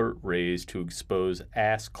 his skirt raised to expose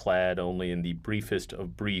ass clad only in the briefest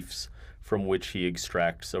of briefs, from which he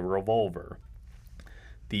extracts a revolver.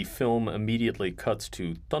 The film immediately cuts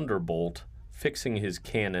to Thunderbolt, fixing his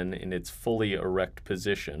cannon in its fully erect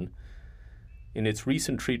position. In its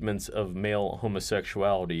recent treatments of male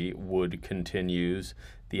homosexuality, Wood continues,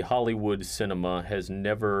 the Hollywood cinema has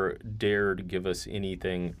never dared give us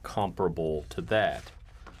anything comparable to that.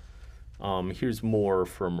 Here's more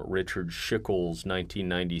from Richard Schickel's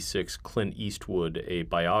 1996 Clint Eastwood, a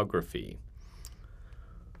biography.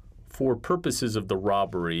 For purposes of the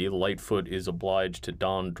robbery, Lightfoot is obliged to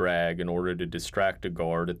don drag in order to distract a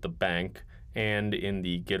guard at the bank, and in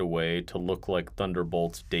the getaway to look like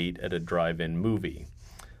Thunderbolt's date at a drive-in movie.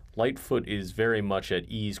 Lightfoot is very much at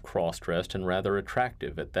ease cross-dressed and rather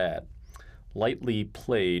attractive at that. Lightly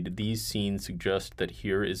played, these scenes suggest that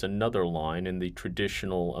here is another line in the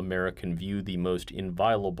traditional American view, the most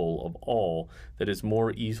inviolable of all, that is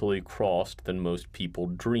more easily crossed than most people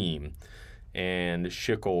dream. And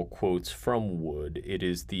Schickel quotes from Wood, it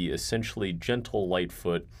is the essentially gentle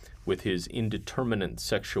Lightfoot with his indeterminate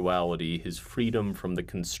sexuality, his freedom from the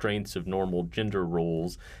constraints of normal gender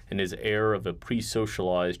roles, and his air of a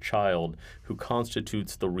pre-socialized child who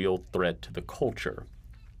constitutes the real threat to the culture.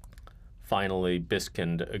 Finally,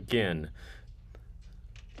 Biskind again.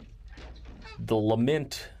 The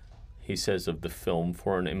lament, he says of the film,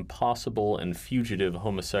 for an impossible and fugitive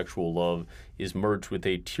homosexual love is merged with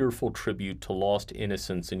a tearful tribute to lost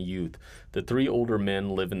innocence and youth. The three older men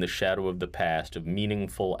live in the shadow of the past, of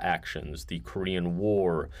meaningful actions, the Korean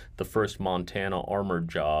War, the first Montana armored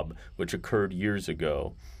job, which occurred years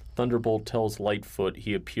ago. Thunderbolt tells Lightfoot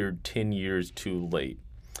he appeared 10 years too late.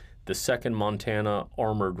 The second Montana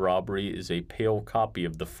armored robbery is a pale copy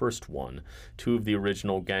of the first one. Two of the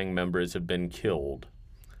original gang members have been killed.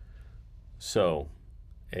 So,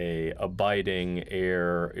 a abiding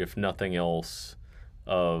air, if nothing else,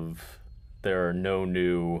 of there are no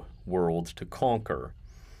new worlds to conquer.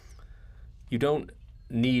 You don't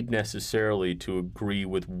need necessarily to agree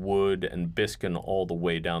with Wood and Biskin all the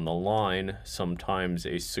way down the line. Sometimes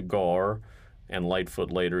a cigar, and Lightfoot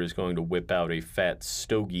later is going to whip out a fat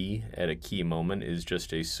stogie at a key moment, is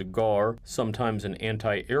just a cigar. Sometimes an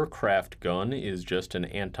anti-aircraft gun is just an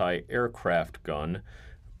anti-aircraft gun.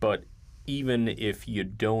 But even if you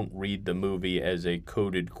don't read the movie as a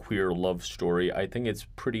coded queer love story, I think it's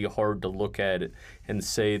pretty hard to look at it and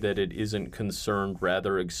say that it isn't concerned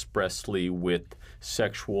rather expressly with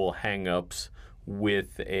sexual hang-ups,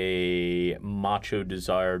 with a macho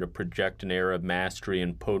desire to project an air of mastery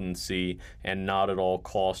and potency, and not at all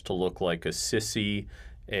cost to look like a sissy,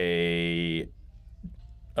 a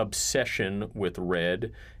obsession with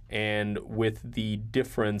red, and with the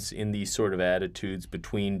difference in these sort of attitudes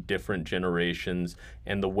between different generations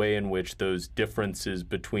and the way in which those differences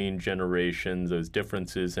between generations, those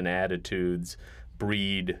differences in attitudes,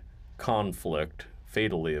 breed conflict,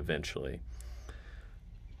 fatally eventually.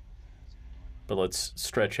 But let's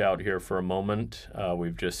stretch out here for a moment.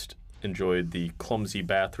 We've just enjoyed the clumsy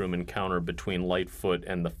bathroom encounter between Lightfoot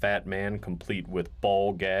and the fat man, complete with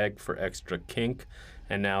ball gag for extra kink.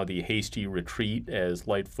 And now the hasty retreat as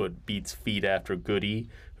Lightfoot beats feet after Goody,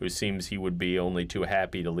 who seems he would be only too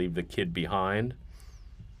happy to leave the kid behind.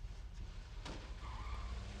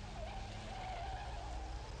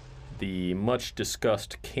 The much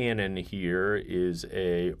discussed cannon here is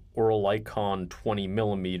a Orlikon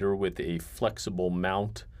 20mm with a flexible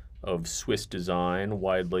mount of Swiss design,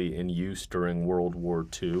 widely in use during World War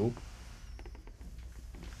II.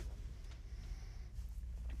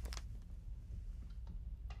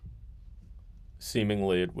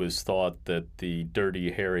 Seemingly it was thought that the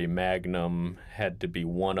Dirty Harry Magnum had to be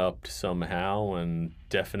one-upped somehow, and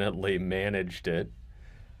definitely managed it.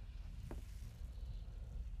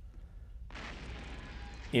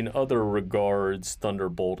 In other regards,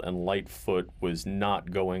 Thunderbolt and Lightfoot was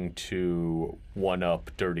not going to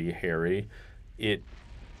one-up Dirty Harry. It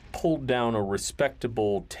pulled down a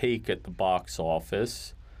respectable take at the box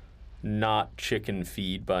office, not chicken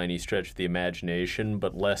feed by any stretch of the imagination,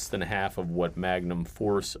 but less than half of what Magnum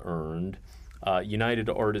Force earned. United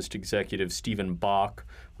Artist executive Stephen Bach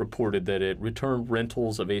reported that it returned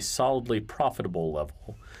rentals of a solidly profitable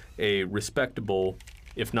level, a respectable,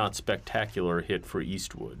 if not spectacular, hit for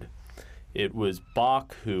Eastwood. It was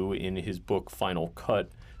Bach who, in his book Final Cut,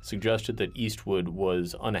 suggested that Eastwood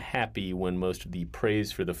was unhappy when most of the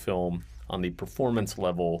praise for the film on the performance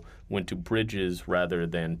level went to Bridges rather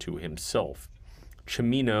than to himself.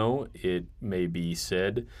 Cimino, it may be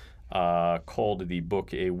said, called the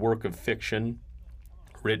book a work of fiction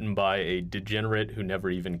written by a degenerate who never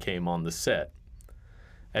even came on the set.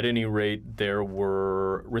 At any rate, there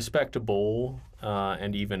were respectable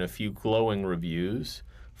and even a few glowing reviews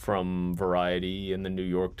from Variety and the New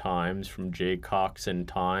York Times, from Jay Cox in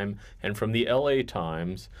Time, and from the LA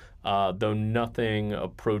Times, though nothing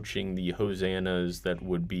approaching the hosannas that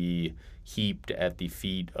would be heaped at the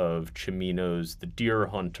feet of Cimino's The Deer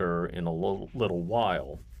Hunter in a little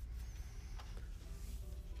while.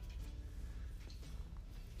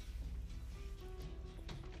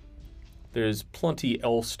 There's plenty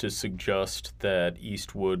else to suggest that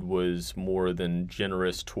Eastwood was more than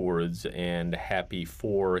generous towards and happy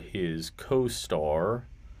for his co-star,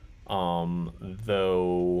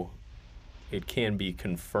 though it can be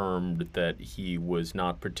confirmed that he was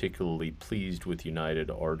not particularly pleased with United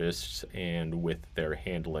Artists and with their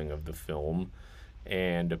handling of the film,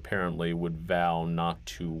 and apparently would vow not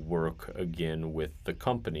to work again with the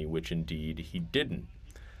company, which indeed he didn't.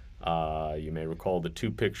 You may recall the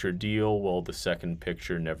two-picture deal. Well, the second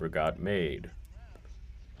picture never got made.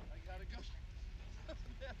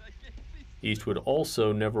 Eastwood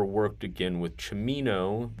also never worked again with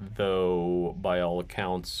Cimino, though by all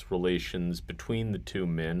accounts relations between the two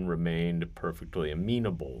men remained perfectly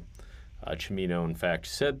amenable. Cimino, in fact,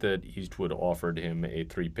 said that Eastwood offered him a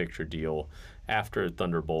three-picture deal after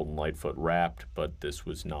Thunderbolt and Lightfoot wrapped, but this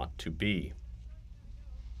was not to be.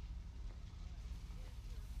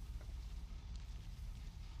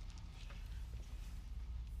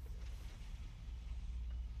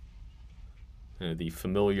 The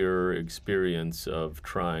familiar experience of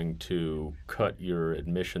trying to cut your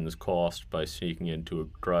admissions cost by sneaking into a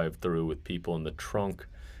drive-thru with people in the trunk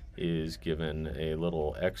is given a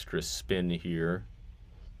little extra spin here.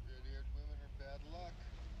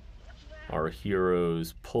 Our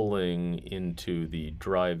heroes pulling into the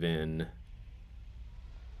drive-in,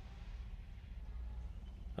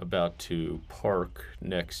 about to park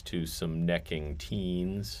next to some necking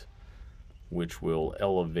teens, which will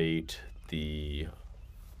elevate the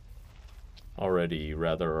already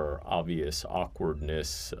rather obvious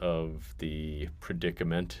awkwardness of the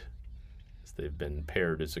predicament, as they've been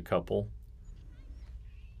paired as a couple.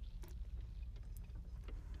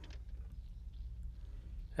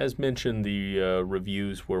 As mentioned, the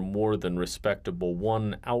reviews were more than respectable.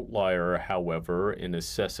 One outlier, however, in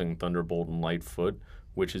assessing Thunderbolt and Lightfoot,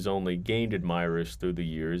 which has only gained admirers through the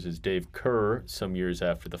years, is Dave Kerr, some years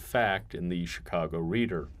after the fact, in the Chicago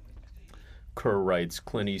Reader. Kerr writes,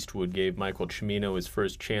 Clint Eastwood gave Michael Cimino his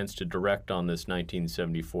first chance to direct on this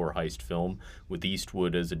 1974 heist film, with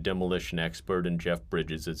Eastwood as a demolition expert and Jeff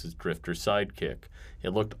Bridges as his drifter sidekick. It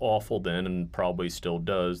looked awful then and probably still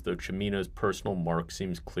does, though Cimino's personal mark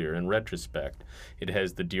seems clear in retrospect. It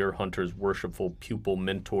has the deer hunter's worshipful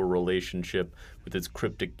pupil-mentor relationship with its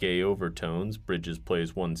cryptic gay overtones. Bridges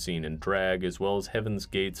plays one scene in drag, as well as Heaven's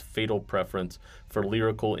Gate's fatal preference for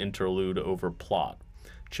lyrical interlude over plot.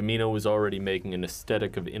 Cimino was already making an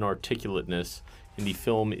aesthetic of inarticulateness, and the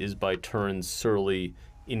film is by turns surly,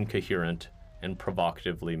 incoherent, and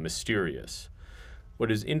provocatively mysterious. What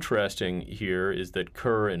is interesting here is that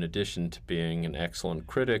Kerr, in addition to being an excellent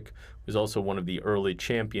critic, was also one of the early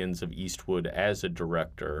champions of Eastwood as a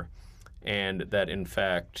director, and that, in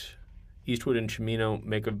fact, Eastwood and Cimino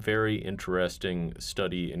make a very interesting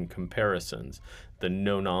study in comparisons. The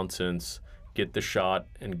no-nonsense, get the shot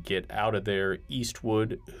and get out of there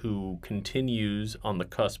Eastwood, who continues on the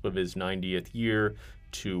cusp of his 90th year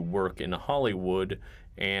to work in Hollywood,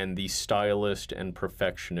 and the stylist and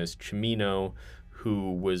perfectionist Cimino,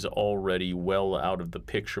 who was already well out of the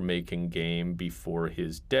picture-making game before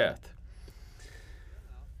his death.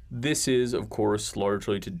 This is, of course,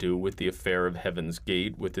 largely to do with the affair of Heaven's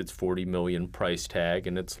Gate, with its $40 million price tag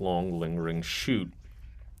and its long, lingering shoot.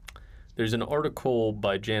 There's an article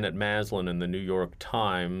by Janet Maslin in the New York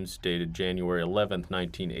Times dated January 11th,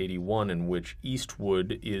 1981, in which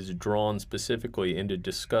Eastwood is drawn specifically into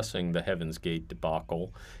discussing the Heaven's Gate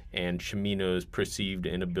debacle and Cimino's perceived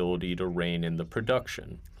inability to rein in the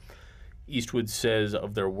production. Eastwood says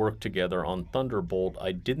of their work together on Thunderbolt,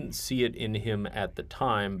 I didn't see it in him at the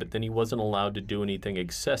time, but then he wasn't allowed to do anything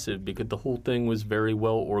excessive because the whole thing was very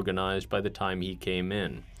well organized by the time he came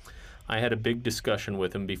in. I had a big discussion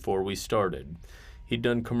with him before we started. He'd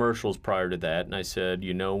done commercials prior to that, and I said,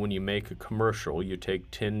 you know, when you make a commercial, you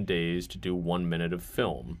take 10 days to do 1 minute of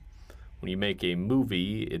film. When you make a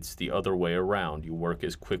movie, it's the other way around. You work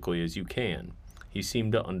as quickly as you can. He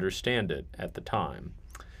seemed to understand it at the time.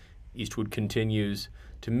 Eastwood continues,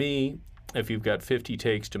 to me, if you've got 50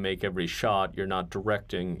 takes to make every shot, you're not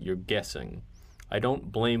directing, you're guessing. I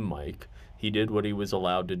don't blame Mike. He did what he was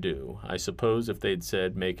allowed to do. I suppose if they'd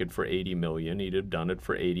said make it for $80 million, he'd have done it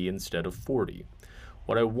for 80 instead of 40.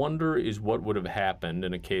 What I wonder is what would have happened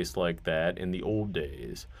in a case like that in the old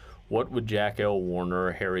days. What would Jack L. Warner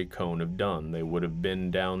or Harry Cohn have done? They would have been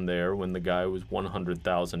down there when the guy was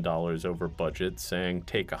 $100,000 over budget saying,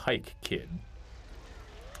 "Take a hike, kid."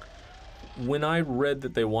 When I read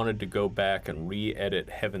that they wanted to go back and re-edit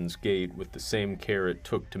Heaven's Gate with the same care it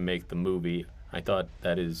took to make the movie, I thought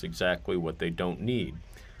that is exactly what they don't need.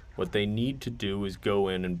 What they need to do is go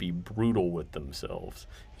in and be brutal with themselves.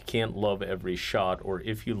 You can't love every shot, or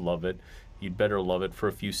if you love it, you'd better love it for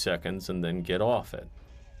a few seconds and then get off it.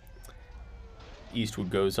 Eastwood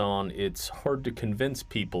goes on, "It's hard to convince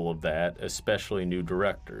people of that, especially new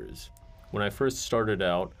directors. When I first started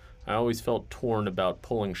out, I always felt torn about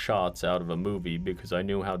pulling shots out of a movie because I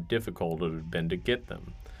knew how difficult it had been to get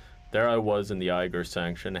them. There I was in the Eiger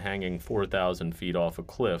sanction, hanging 4,000 feet off a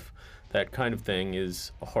cliff. That kind of thing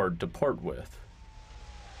is hard to part with.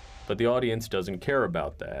 But the audience doesn't care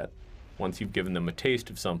about that. Once you've given them a taste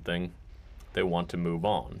of something, they want to move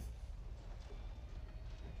on."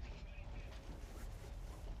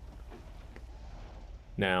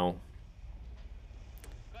 Now,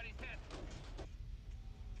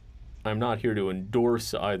 I'm not here to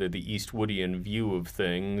endorse either the Eastwoodian view of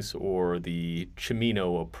things or the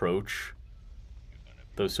Cimino approach,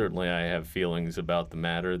 though certainly I have feelings about the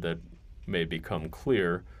matter that may become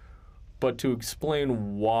clear, but to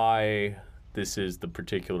explain why this is the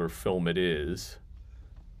particular film it is,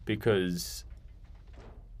 because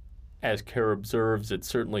as Kerr observes, it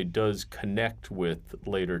certainly does connect with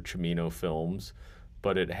later Cimino films,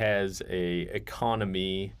 but it has a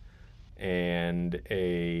economy and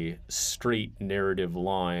a straight narrative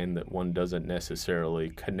line that one doesn't necessarily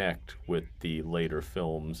connect with the later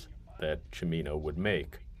films that Cimino would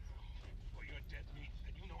make.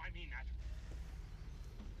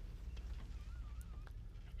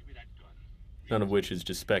 None of which is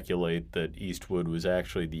to speculate that Eastwood was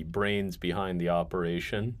actually the brains behind the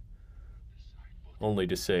operation, only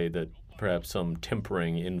to say that perhaps some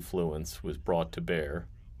tempering influence was brought to bear.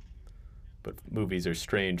 But movies are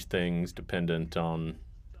strange things, dependent on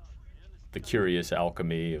the curious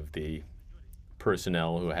alchemy of the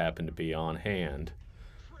personnel who happen to be on hand.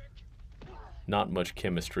 Not much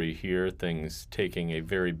chemistry here, things taking a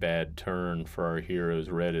very bad turn for our heroes.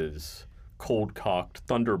 Red is cold-cocked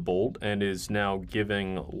Thunderbolt and is now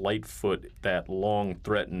giving Lightfoot that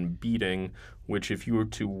long-threatened beating, which if you were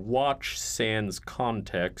to watch sans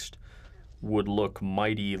context would look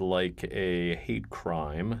mighty like a hate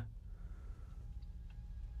crime.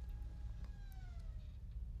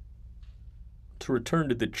 To return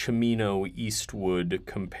to the Cimino-Eastwood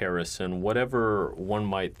comparison, whatever one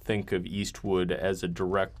might think of Eastwood as a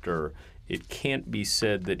director, it can't be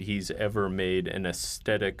said that he's ever made an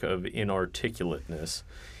aesthetic of inarticulateness.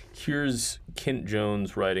 Here's Kent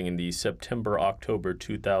Jones writing in the September-October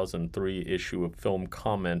 2003 issue of Film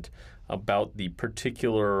Comment about the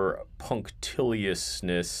particular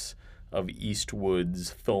punctiliousness of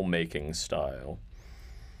Eastwood's filmmaking style.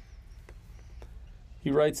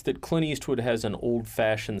 He writes that Clint Eastwood has an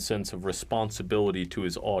old-fashioned sense of responsibility to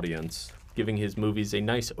his audience, giving his movies a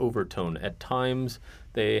nice overtone. At times,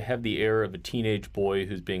 they have the air of a teenage boy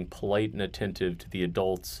who's being polite and attentive to the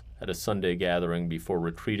adults at a Sunday gathering before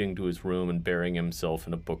retreating to his room and burying himself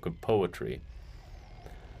in a book of poetry.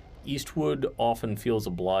 Eastwood often feels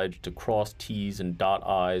obliged to cross T's and dot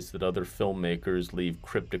I's that other filmmakers leave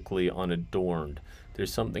cryptically unadorned.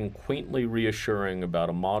 There's something quaintly reassuring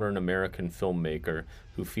about a modern American filmmaker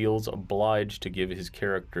who feels obliged to give his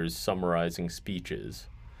characters summarizing speeches.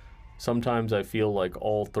 "Sometimes I feel like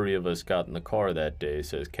all three of us got in the car that day,"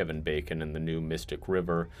 says Kevin Bacon in The New Mystic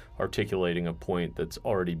River, articulating a point that's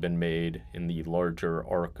already been made in the larger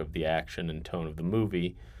arc of the action and tone of the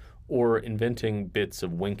movie, or inventing bits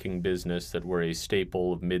of winking business that were a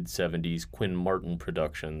staple of mid-70s Quinn Martin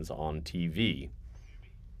productions on TV.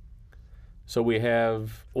 So we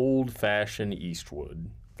have old-fashioned Eastwood,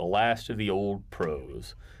 the last of the old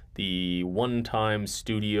pros, the one-time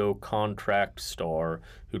studio contract star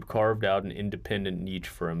who'd carved out an independent niche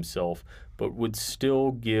for himself, but would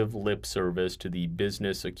still give lip service to the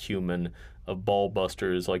business acumen of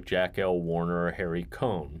ballbusters like Jack L. Warner or Harry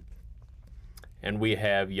Cohn. And we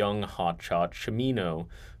have young hotshot Cimino,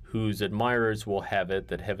 whose admirers will have it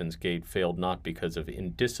that Heaven's Gate failed not because of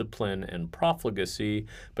indiscipline and profligacy,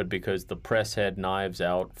 but because the press had knives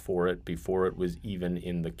out for it before it was even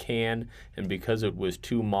in the can, and because it was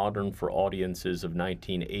too modern for audiences of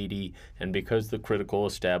 1980, and because the critical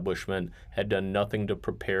establishment had done nothing to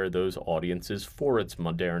prepare those audiences for its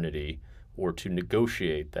modernity, or to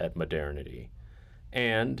negotiate that modernity.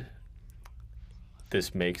 And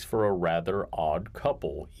this makes for a rather odd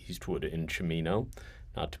couple, Eastwood and Cimino.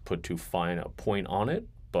 Not to put too fine a point on it,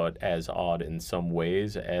 but as odd in some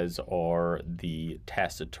ways as are the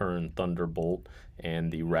taciturn Thunderbolt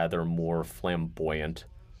and the rather more flamboyant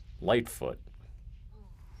Lightfoot.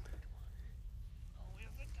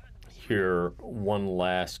 Here, one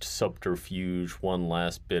last subterfuge, one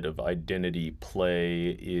last bit of identity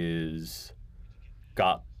play is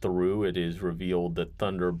got through. It is revealed that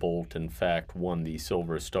Thunderbolt, in fact, won the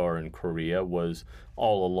Silver Star in Korea, was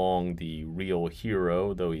all along the real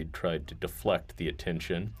hero, though he'd tried to deflect the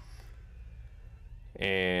attention.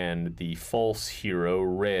 And the false hero,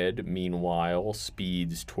 Red, meanwhile,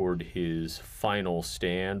 speeds toward his final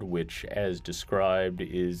stand, which, as described,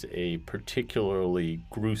 is a particularly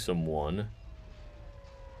gruesome one.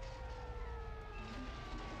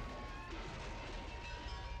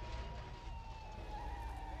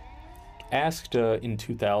 Asked in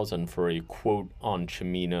 2000 for a quote on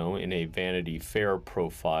Cimino in a Vanity Fair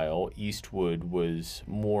profile, Eastwood was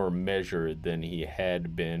more measured than he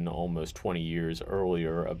had been almost 20 years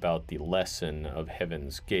earlier about the lesson of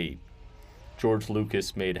Heaven's Gate. George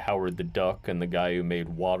Lucas made Howard the Duck and the guy who made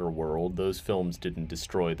Waterworld. Those films didn't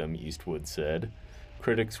destroy them, Eastwood said.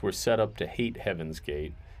 Critics were set up to hate Heaven's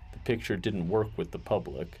Gate. The picture didn't work with the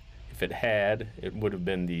public. If it had, it would have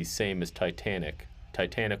been the same as Titanic.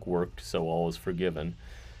 Titanic worked, so all is forgiven.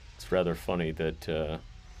 It's rather funny that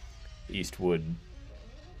Eastwood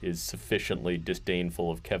is sufficiently disdainful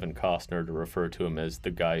of Kevin Costner to refer to him as the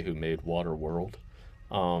guy who made Waterworld.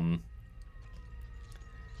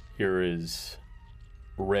 Here is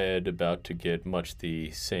Red about to get much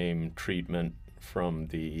the same treatment from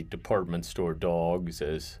the department store dogs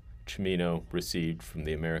as Cimino received from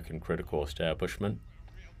the American critical establishment.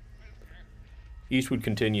 Eastwood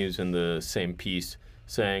continues in the same piece,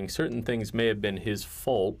 saying certain things may have been his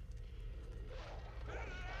fault,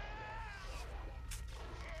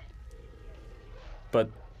 but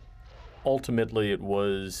ultimately it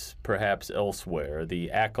was perhaps elsewhere.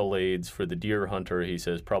 The accolades for the deer hunter, he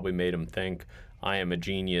says, probably made him think, I am a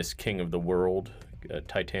genius, king of the world.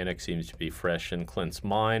 Titanic seems to be fresh in Clint's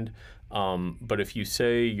mind. But if you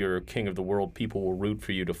say you're king of the world, people will root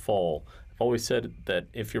for you to fall. Always said that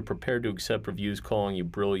if you're prepared to accept reviews calling you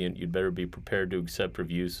brilliant, you'd better be prepared to accept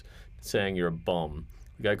reviews saying you're a bum.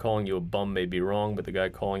 The guy calling you a bum may be wrong, but the guy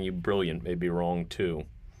calling you brilliant may be wrong too.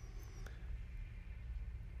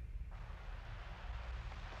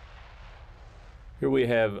 Here we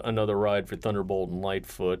have another ride for Thunderbolt and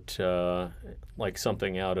Lightfoot, like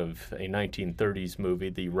something out of a 1930s movie,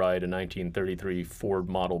 the ride, a 1933 Ford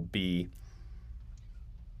Model B.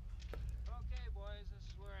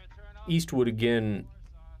 Eastwood again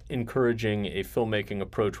encouraging a filmmaking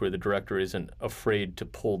approach where the director isn't afraid to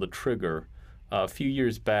pull the trigger. A few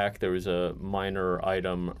years back, there was a minor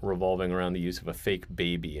item revolving around the use of a fake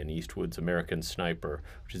baby in Eastwood's American Sniper,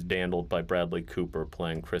 which is dandled by Bradley Cooper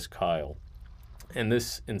playing Chris Kyle. And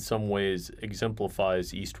this, in some ways,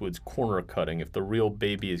 exemplifies Eastwood's corner cutting. If the real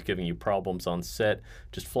baby is giving you problems on set,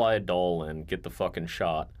 just fly a doll and get the fucking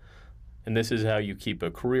shot. And this is how you keep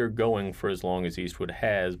a career going for as long as Eastwood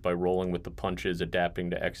has, by rolling with the punches,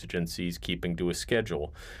 adapting to exigencies, keeping to a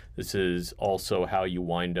schedule. This is also how you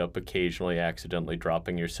wind up occasionally accidentally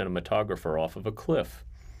dropping your cinematographer off of a cliff.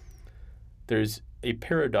 There's a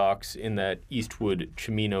paradox in that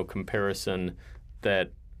Eastwood-Cimino comparison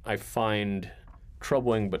that I find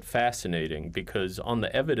troubling but fascinating, because on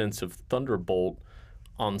the evidence of Thunderbolt,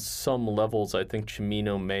 on some levels, I think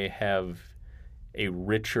Cimino may have a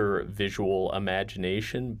richer visual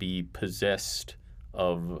imagination, be possessed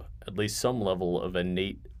of at least some level of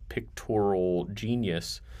innate pictorial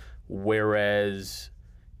genius, whereas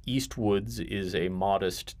Eastwood's is a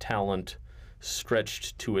modest talent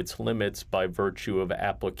stretched to its limits by virtue of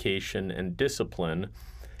application and discipline.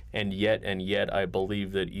 And yet, I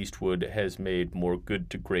believe that Eastwood has made more good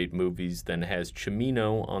to great movies than has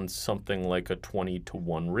Cimino on something like a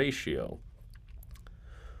 20-to-1 ratio.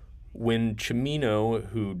 When Cimino,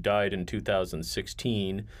 who died in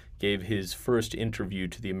 2016, gave his first interview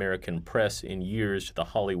to the American press in years to The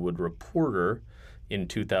Hollywood Reporter in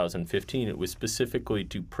 2015, it was specifically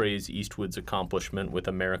to praise Eastwood's accomplishment with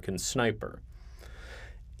American Sniper.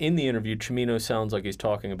 In the interview, Cimino sounds like he's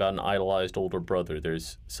talking about an idolized older brother.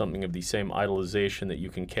 There's something of the same idolization that you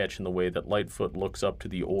can catch in the way that Lightfoot looks up to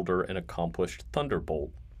the older and accomplished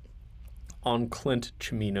Thunderbolt. On Clint,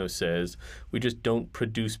 Cimino says, we just don't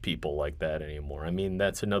produce people like that anymore. I mean,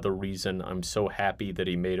 that's another reason I'm so happy that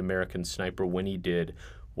he made American Sniper when he did,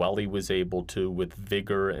 while he was able to, with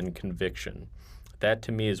vigor and conviction. That,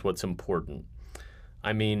 to me, is what's important.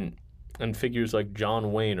 I mean, and figures like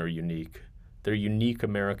John Wayne are unique. They're unique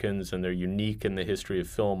Americans, and they're unique in the history of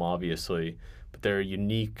film, obviously, but they're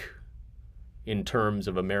unique in terms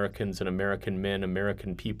of Americans and American men,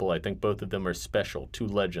 American people. I think both of them are special. Two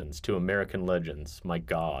legends, two American legends. My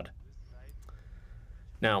God.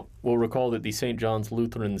 Now, we'll recall that the St. John's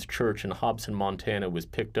Lutheran's Church in Hobson, Montana was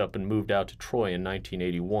picked up and moved out to Troy in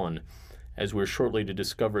 1981. As we're shortly to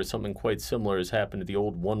discover, something quite similar has happened to the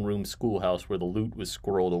old one-room schoolhouse where the loot was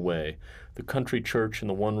squirreled away. The country church and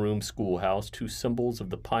the one-room schoolhouse, two symbols of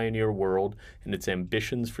the pioneer world and its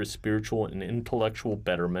ambitions for spiritual and intellectual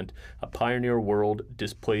betterment, a pioneer world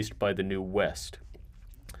displaced by the New West.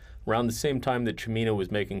 Around the same time that Cimino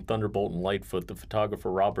was making Thunderbolt and Lightfoot, the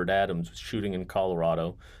photographer Robert Adams was shooting in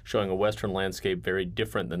Colorado, showing a western landscape very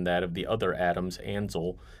different than that of the other Adams,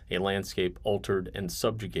 Ansel, a landscape altered and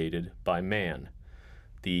subjugated by man.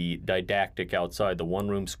 The didactic outside the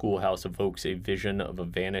one-room schoolhouse evokes a vision of a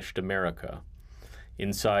vanished America.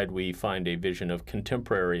 Inside, we find a vision of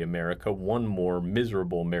contemporary America, one more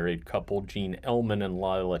miserable married couple, Gene Elman and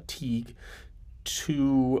Lila Teague,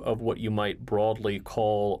 two of what you might broadly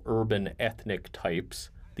call urban ethnic types,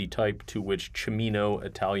 the type to which Cimino,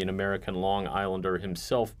 Italian-American Long Islander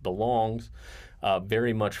himself, belongs,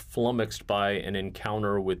 very much flummoxed by an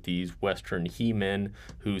encounter with these Western he-men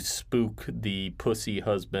who spook the pussy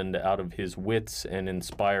husband out of his wits and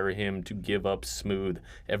inspire him to give up smooth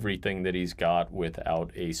everything that he's got without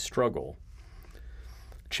a struggle.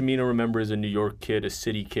 Cimino, remember, is a New York kid, a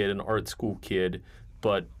city kid, an art school kid,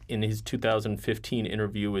 but in his 2015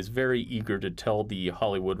 interview is very eager to tell the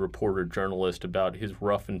Hollywood Reporter journalist about his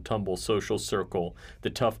rough and tumble social circle, the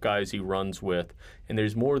tough guys he runs with, and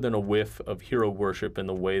there's more than a whiff of hero worship in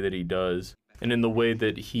the way that he does, and in the way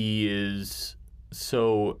that he is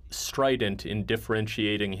so strident in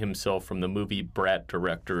differentiating himself from the movie brat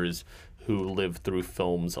directors who live through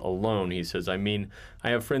films alone. He says, I mean,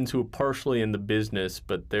 I have friends who are partially in the business,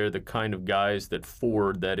 but they're the kind of guys that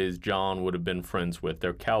Ford, that is John, would have been friends with.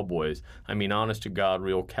 They're cowboys. I mean, honest to God,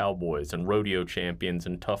 real cowboys and rodeo champions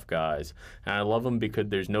and tough guys. And I love them because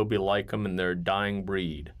there's nobody like them and they're a dying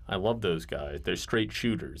breed. I love those guys. They're straight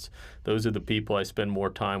shooters. Those are the people I spend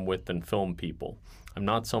more time with than film people. I'm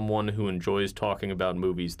not someone who enjoys talking about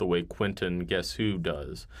movies the way Quentin Guess Who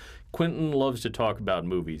does. Quentin loves to talk about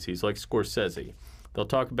movies. He's like Scorsese. They'll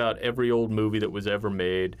talk about every old movie that was ever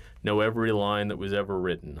made, know every line that was ever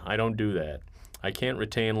written. I don't do that. I can't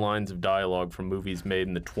retain lines of dialogue from movies made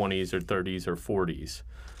in the 20s or 30s or 40s.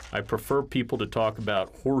 I prefer people to talk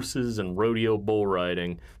about horses and rodeo bull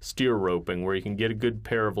riding, steer roping, where you can get a good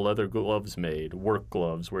pair of leather gloves made, work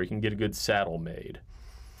gloves, where you can get a good saddle made.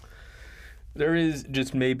 There is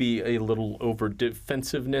just maybe a little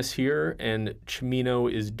over-defensiveness here, and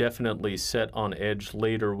Cimino is definitely set on edge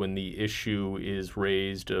later when the issue is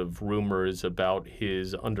raised of rumors about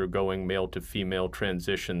his undergoing male-to-female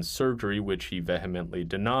transition surgery, which he vehemently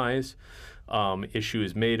denies. Issue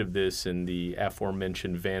is made of this in the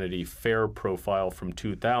aforementioned Vanity Fair profile from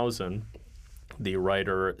 2000. The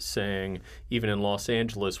writer saying, even in Los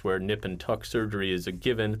Angeles, where nip and tuck surgery is a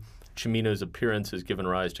given, Cimino's appearance has given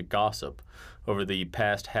rise to gossip. Over the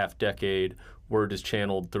past half-decade, word is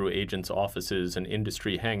channeled through agents' offices and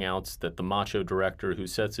industry hangouts that the macho director who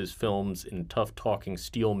sets his films in tough-talking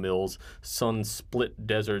steel mills, sun-split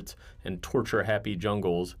deserts, and torture-happy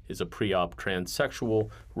jungles is a pre-op transsexual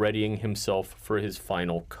readying himself for his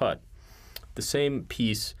final cut. The same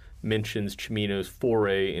piece mentions Cimino's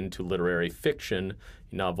foray into literary fiction,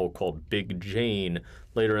 a novel called Big Jane.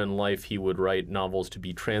 Later in life, he would write novels to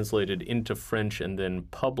be translated into French and then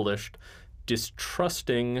published.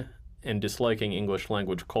 Distrusting and disliking English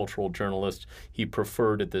language cultural journalists, he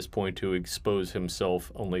preferred at this point to expose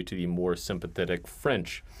himself only to the more sympathetic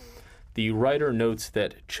French. The writer notes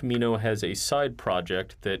that Cimino has a side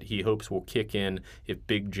project that he hopes will kick in if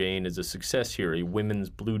Big Jane is a success here, a women's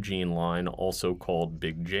blue jean line also called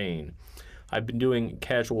Big Jane. I've been doing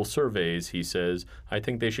casual surveys, he says. I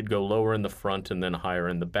think they should go lower in the front and then higher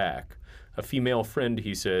in the back. A female friend,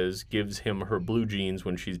 he says, gives him her blue jeans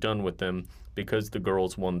when she's done with them because the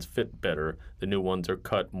girls' ones fit better. The new ones are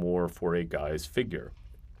cut more for a guy's figure.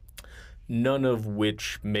 None of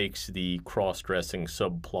which makes the cross-dressing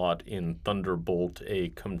subplot in Thunderbolt a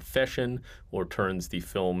confession or turns the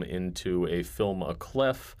film into a film a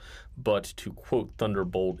clef, but to quote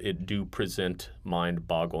Thunderbolt, it do present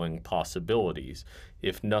mind-boggling possibilities.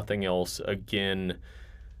 If nothing else, again,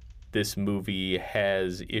 this movie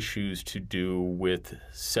has issues to do with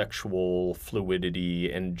sexual fluidity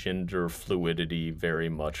and gender fluidity very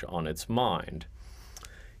much on its mind.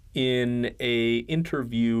 In an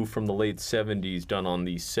interview from the late 70s done on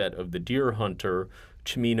the set of The Deer Hunter,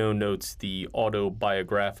 Cimino notes the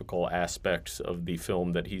autobiographical aspects of the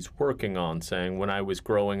film that he's working on, saying, "When I was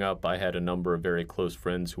growing up, I had a number of very close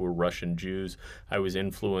friends who were Russian Jews. I was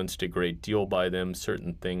influenced a great deal by them.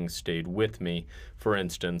 Certain things stayed with me. For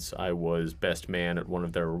instance, I was best man at one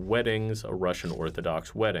of their weddings, a Russian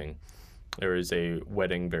Orthodox wedding." There is a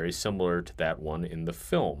wedding very similar to that one in the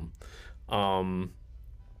film.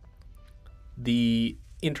 The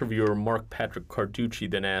interviewer, Mark Patrick Carducci,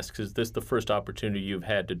 then asks, "Is this the first opportunity you've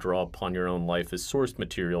had to draw upon your own life as source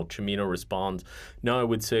material?" Cimino responds, "No, I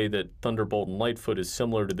would say that Thunderbolt and Lightfoot is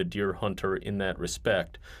similar to The Deer Hunter in that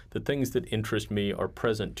respect. The things that interest me are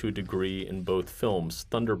present to a degree in both films.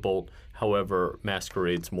 Thunderbolt, however,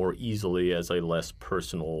 masquerades more easily as a less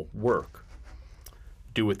personal work.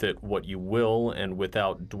 Do with it what you will, and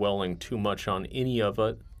without dwelling too much on any of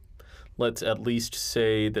it, let's at least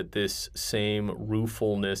say that this same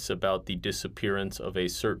ruefulness about the disappearance of a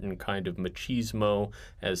certain kind of machismo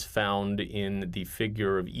as found in the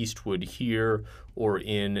figure of Eastwood here, or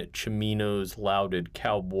in Cimino's lauded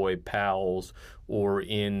cowboy pals, or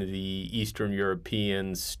in the Eastern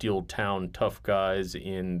European steel-town tough guys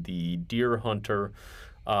in The Deer Hunter,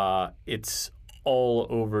 it's all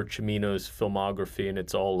over Cimino's filmography, and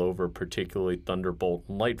it's all over particularly Thunderbolt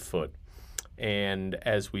and Lightfoot. And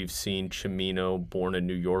as we've seen, Cimino, born a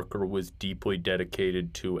New Yorker, was deeply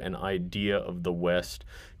dedicated to an idea of the West,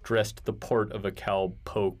 dressed the part of a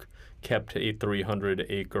cowpoke, kept a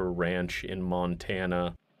 300-acre ranch in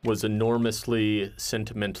Montana, was enormously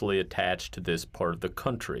sentimentally attached to this part of the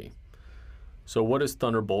country. So what does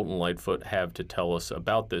Thunderbolt and Lightfoot have to tell us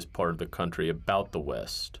about this part of the country, about the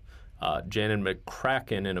West? Janet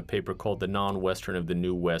McCracken, in a paper called The Non-Western of the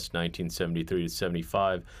New West,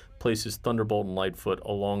 1973-75, places Thunderbolt and Lightfoot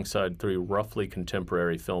alongside three roughly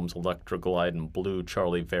contemporary films, Electra Glide and Blue,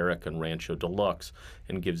 Charlie Varick, and Rancho Deluxe,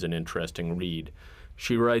 and gives an interesting read.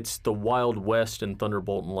 She writes, "The Wild West in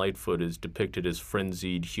Thunderbolt and Lightfoot is depicted as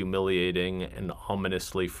frenzied, humiliating, and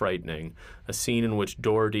ominously frightening. A scene in which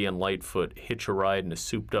Doherty and Lightfoot hitch a ride in a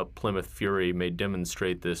souped-up Plymouth Fury may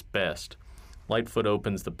demonstrate this best. Lightfoot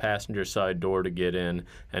opens the passenger side door to get in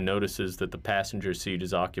and notices that the passenger seat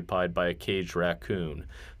is occupied by a caged raccoon.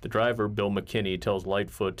 The driver, Bill McKinney, tells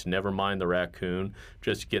Lightfoot to never mind the raccoon,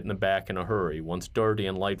 just get in the back in a hurry. Once Doherty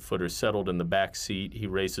and Lightfoot are settled in the back seat, he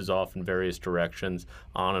races off in various directions,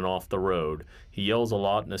 on and off the road. He yells a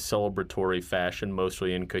lot in a celebratory fashion,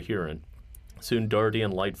 mostly incoherent. Soon Doherty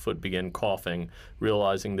and Lightfoot begin coughing,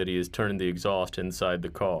 realizing that he has turned the exhaust inside the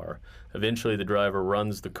car. Eventually the driver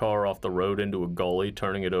runs the car off the road into a gully,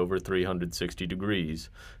 turning it over 360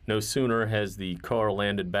 degrees. No sooner has the car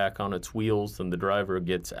landed back on its wheels than the driver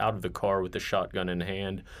gets out of the car with the shotgun in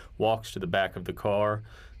hand, walks to the back of the car,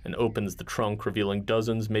 and opens the trunk, revealing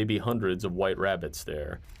dozens, maybe hundreds of white rabbits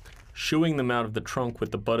there. Shooing them out of the trunk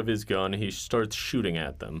with the butt of his gun, he starts shooting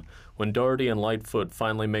at them. When Doherty and Lightfoot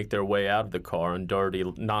finally make their way out of the car and Doherty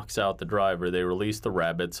knocks out the driver, they release the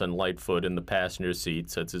rabbits, and Lightfoot in the passenger seat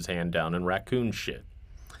sets his hand down in raccoon shit.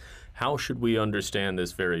 How should we understand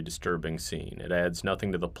this very disturbing scene? It adds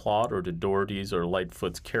nothing to the plot or to Doherty's or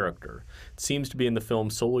Lightfoot's character. It seems to be in the film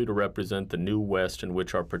solely to represent the new West in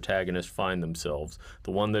which our protagonists find themselves,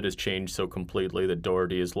 the one that has changed so completely that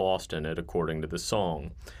Doherty is lost in it, according to the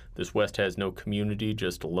song. This West has no community,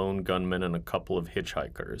 just a lone gunman and a couple of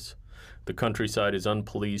hitchhikers. The countryside is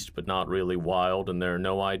unpoliced but not really wild, and there are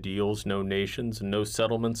no ideals, no nations, and no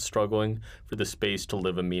settlements struggling for the space to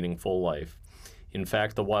live a meaningful life. In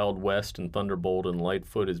fact, the Wild West in Thunderbolt and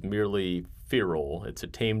Lightfoot is merely feral. It's a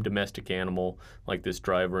tame domestic animal, like this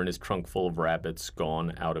driver and his trunk full of rabbits,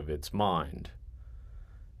 gone out of its mind.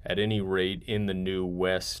 At any rate, in the New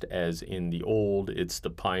West, as in the Old, it's the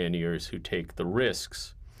pioneers who take the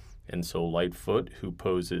risks. And so Lightfoot, who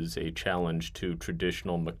poses a challenge to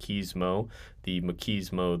traditional machismo, the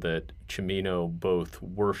machismo that Cimino both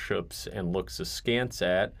worships and looks askance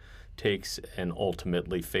at, takes an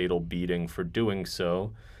ultimately fatal beating for doing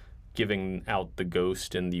so, giving out the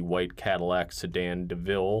ghost in the white Cadillac sedan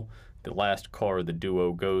DeVille, the last car the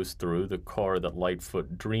duo goes through, the car that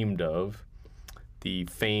Lightfoot dreamed of. The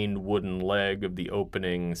feigned wooden leg of the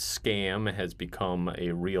opening scam has become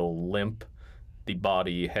a real limp. The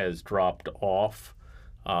body has dropped off,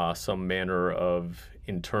 some manner of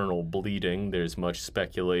internal bleeding. There's much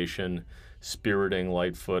speculation spiriting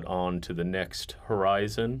Lightfoot on to the next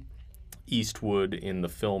horizon. Eastwood, in the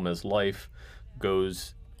film as life,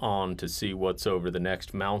 goes on to see what's over the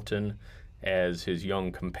next mountain as his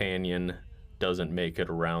young companion doesn't make it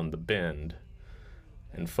around the bend.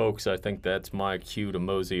 And folks, I think that's my cue to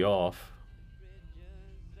mosey off.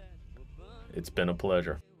 It's been a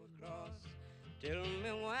pleasure. Tell me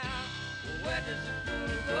where does it go?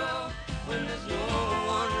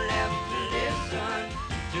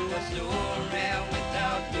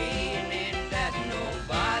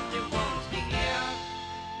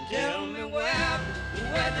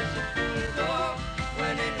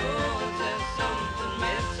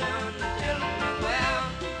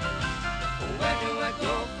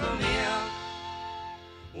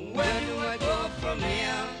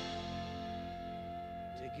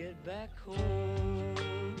 get back home,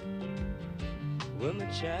 where my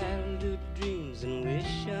childhood dreams and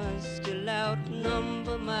wishes still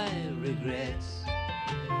outnumber my regrets.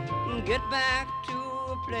 Get back to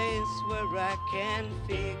a place where I can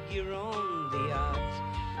figure on the odds,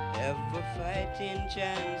 have a fighting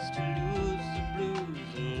chance to lose the blues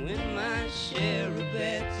and win my share of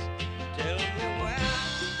bets. Tell me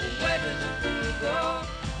where does the fool go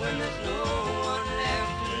when there's no one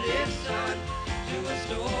left to listen to a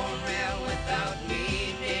story without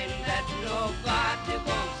meaning that nobody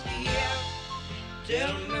wants to hear?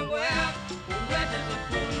 Tell me where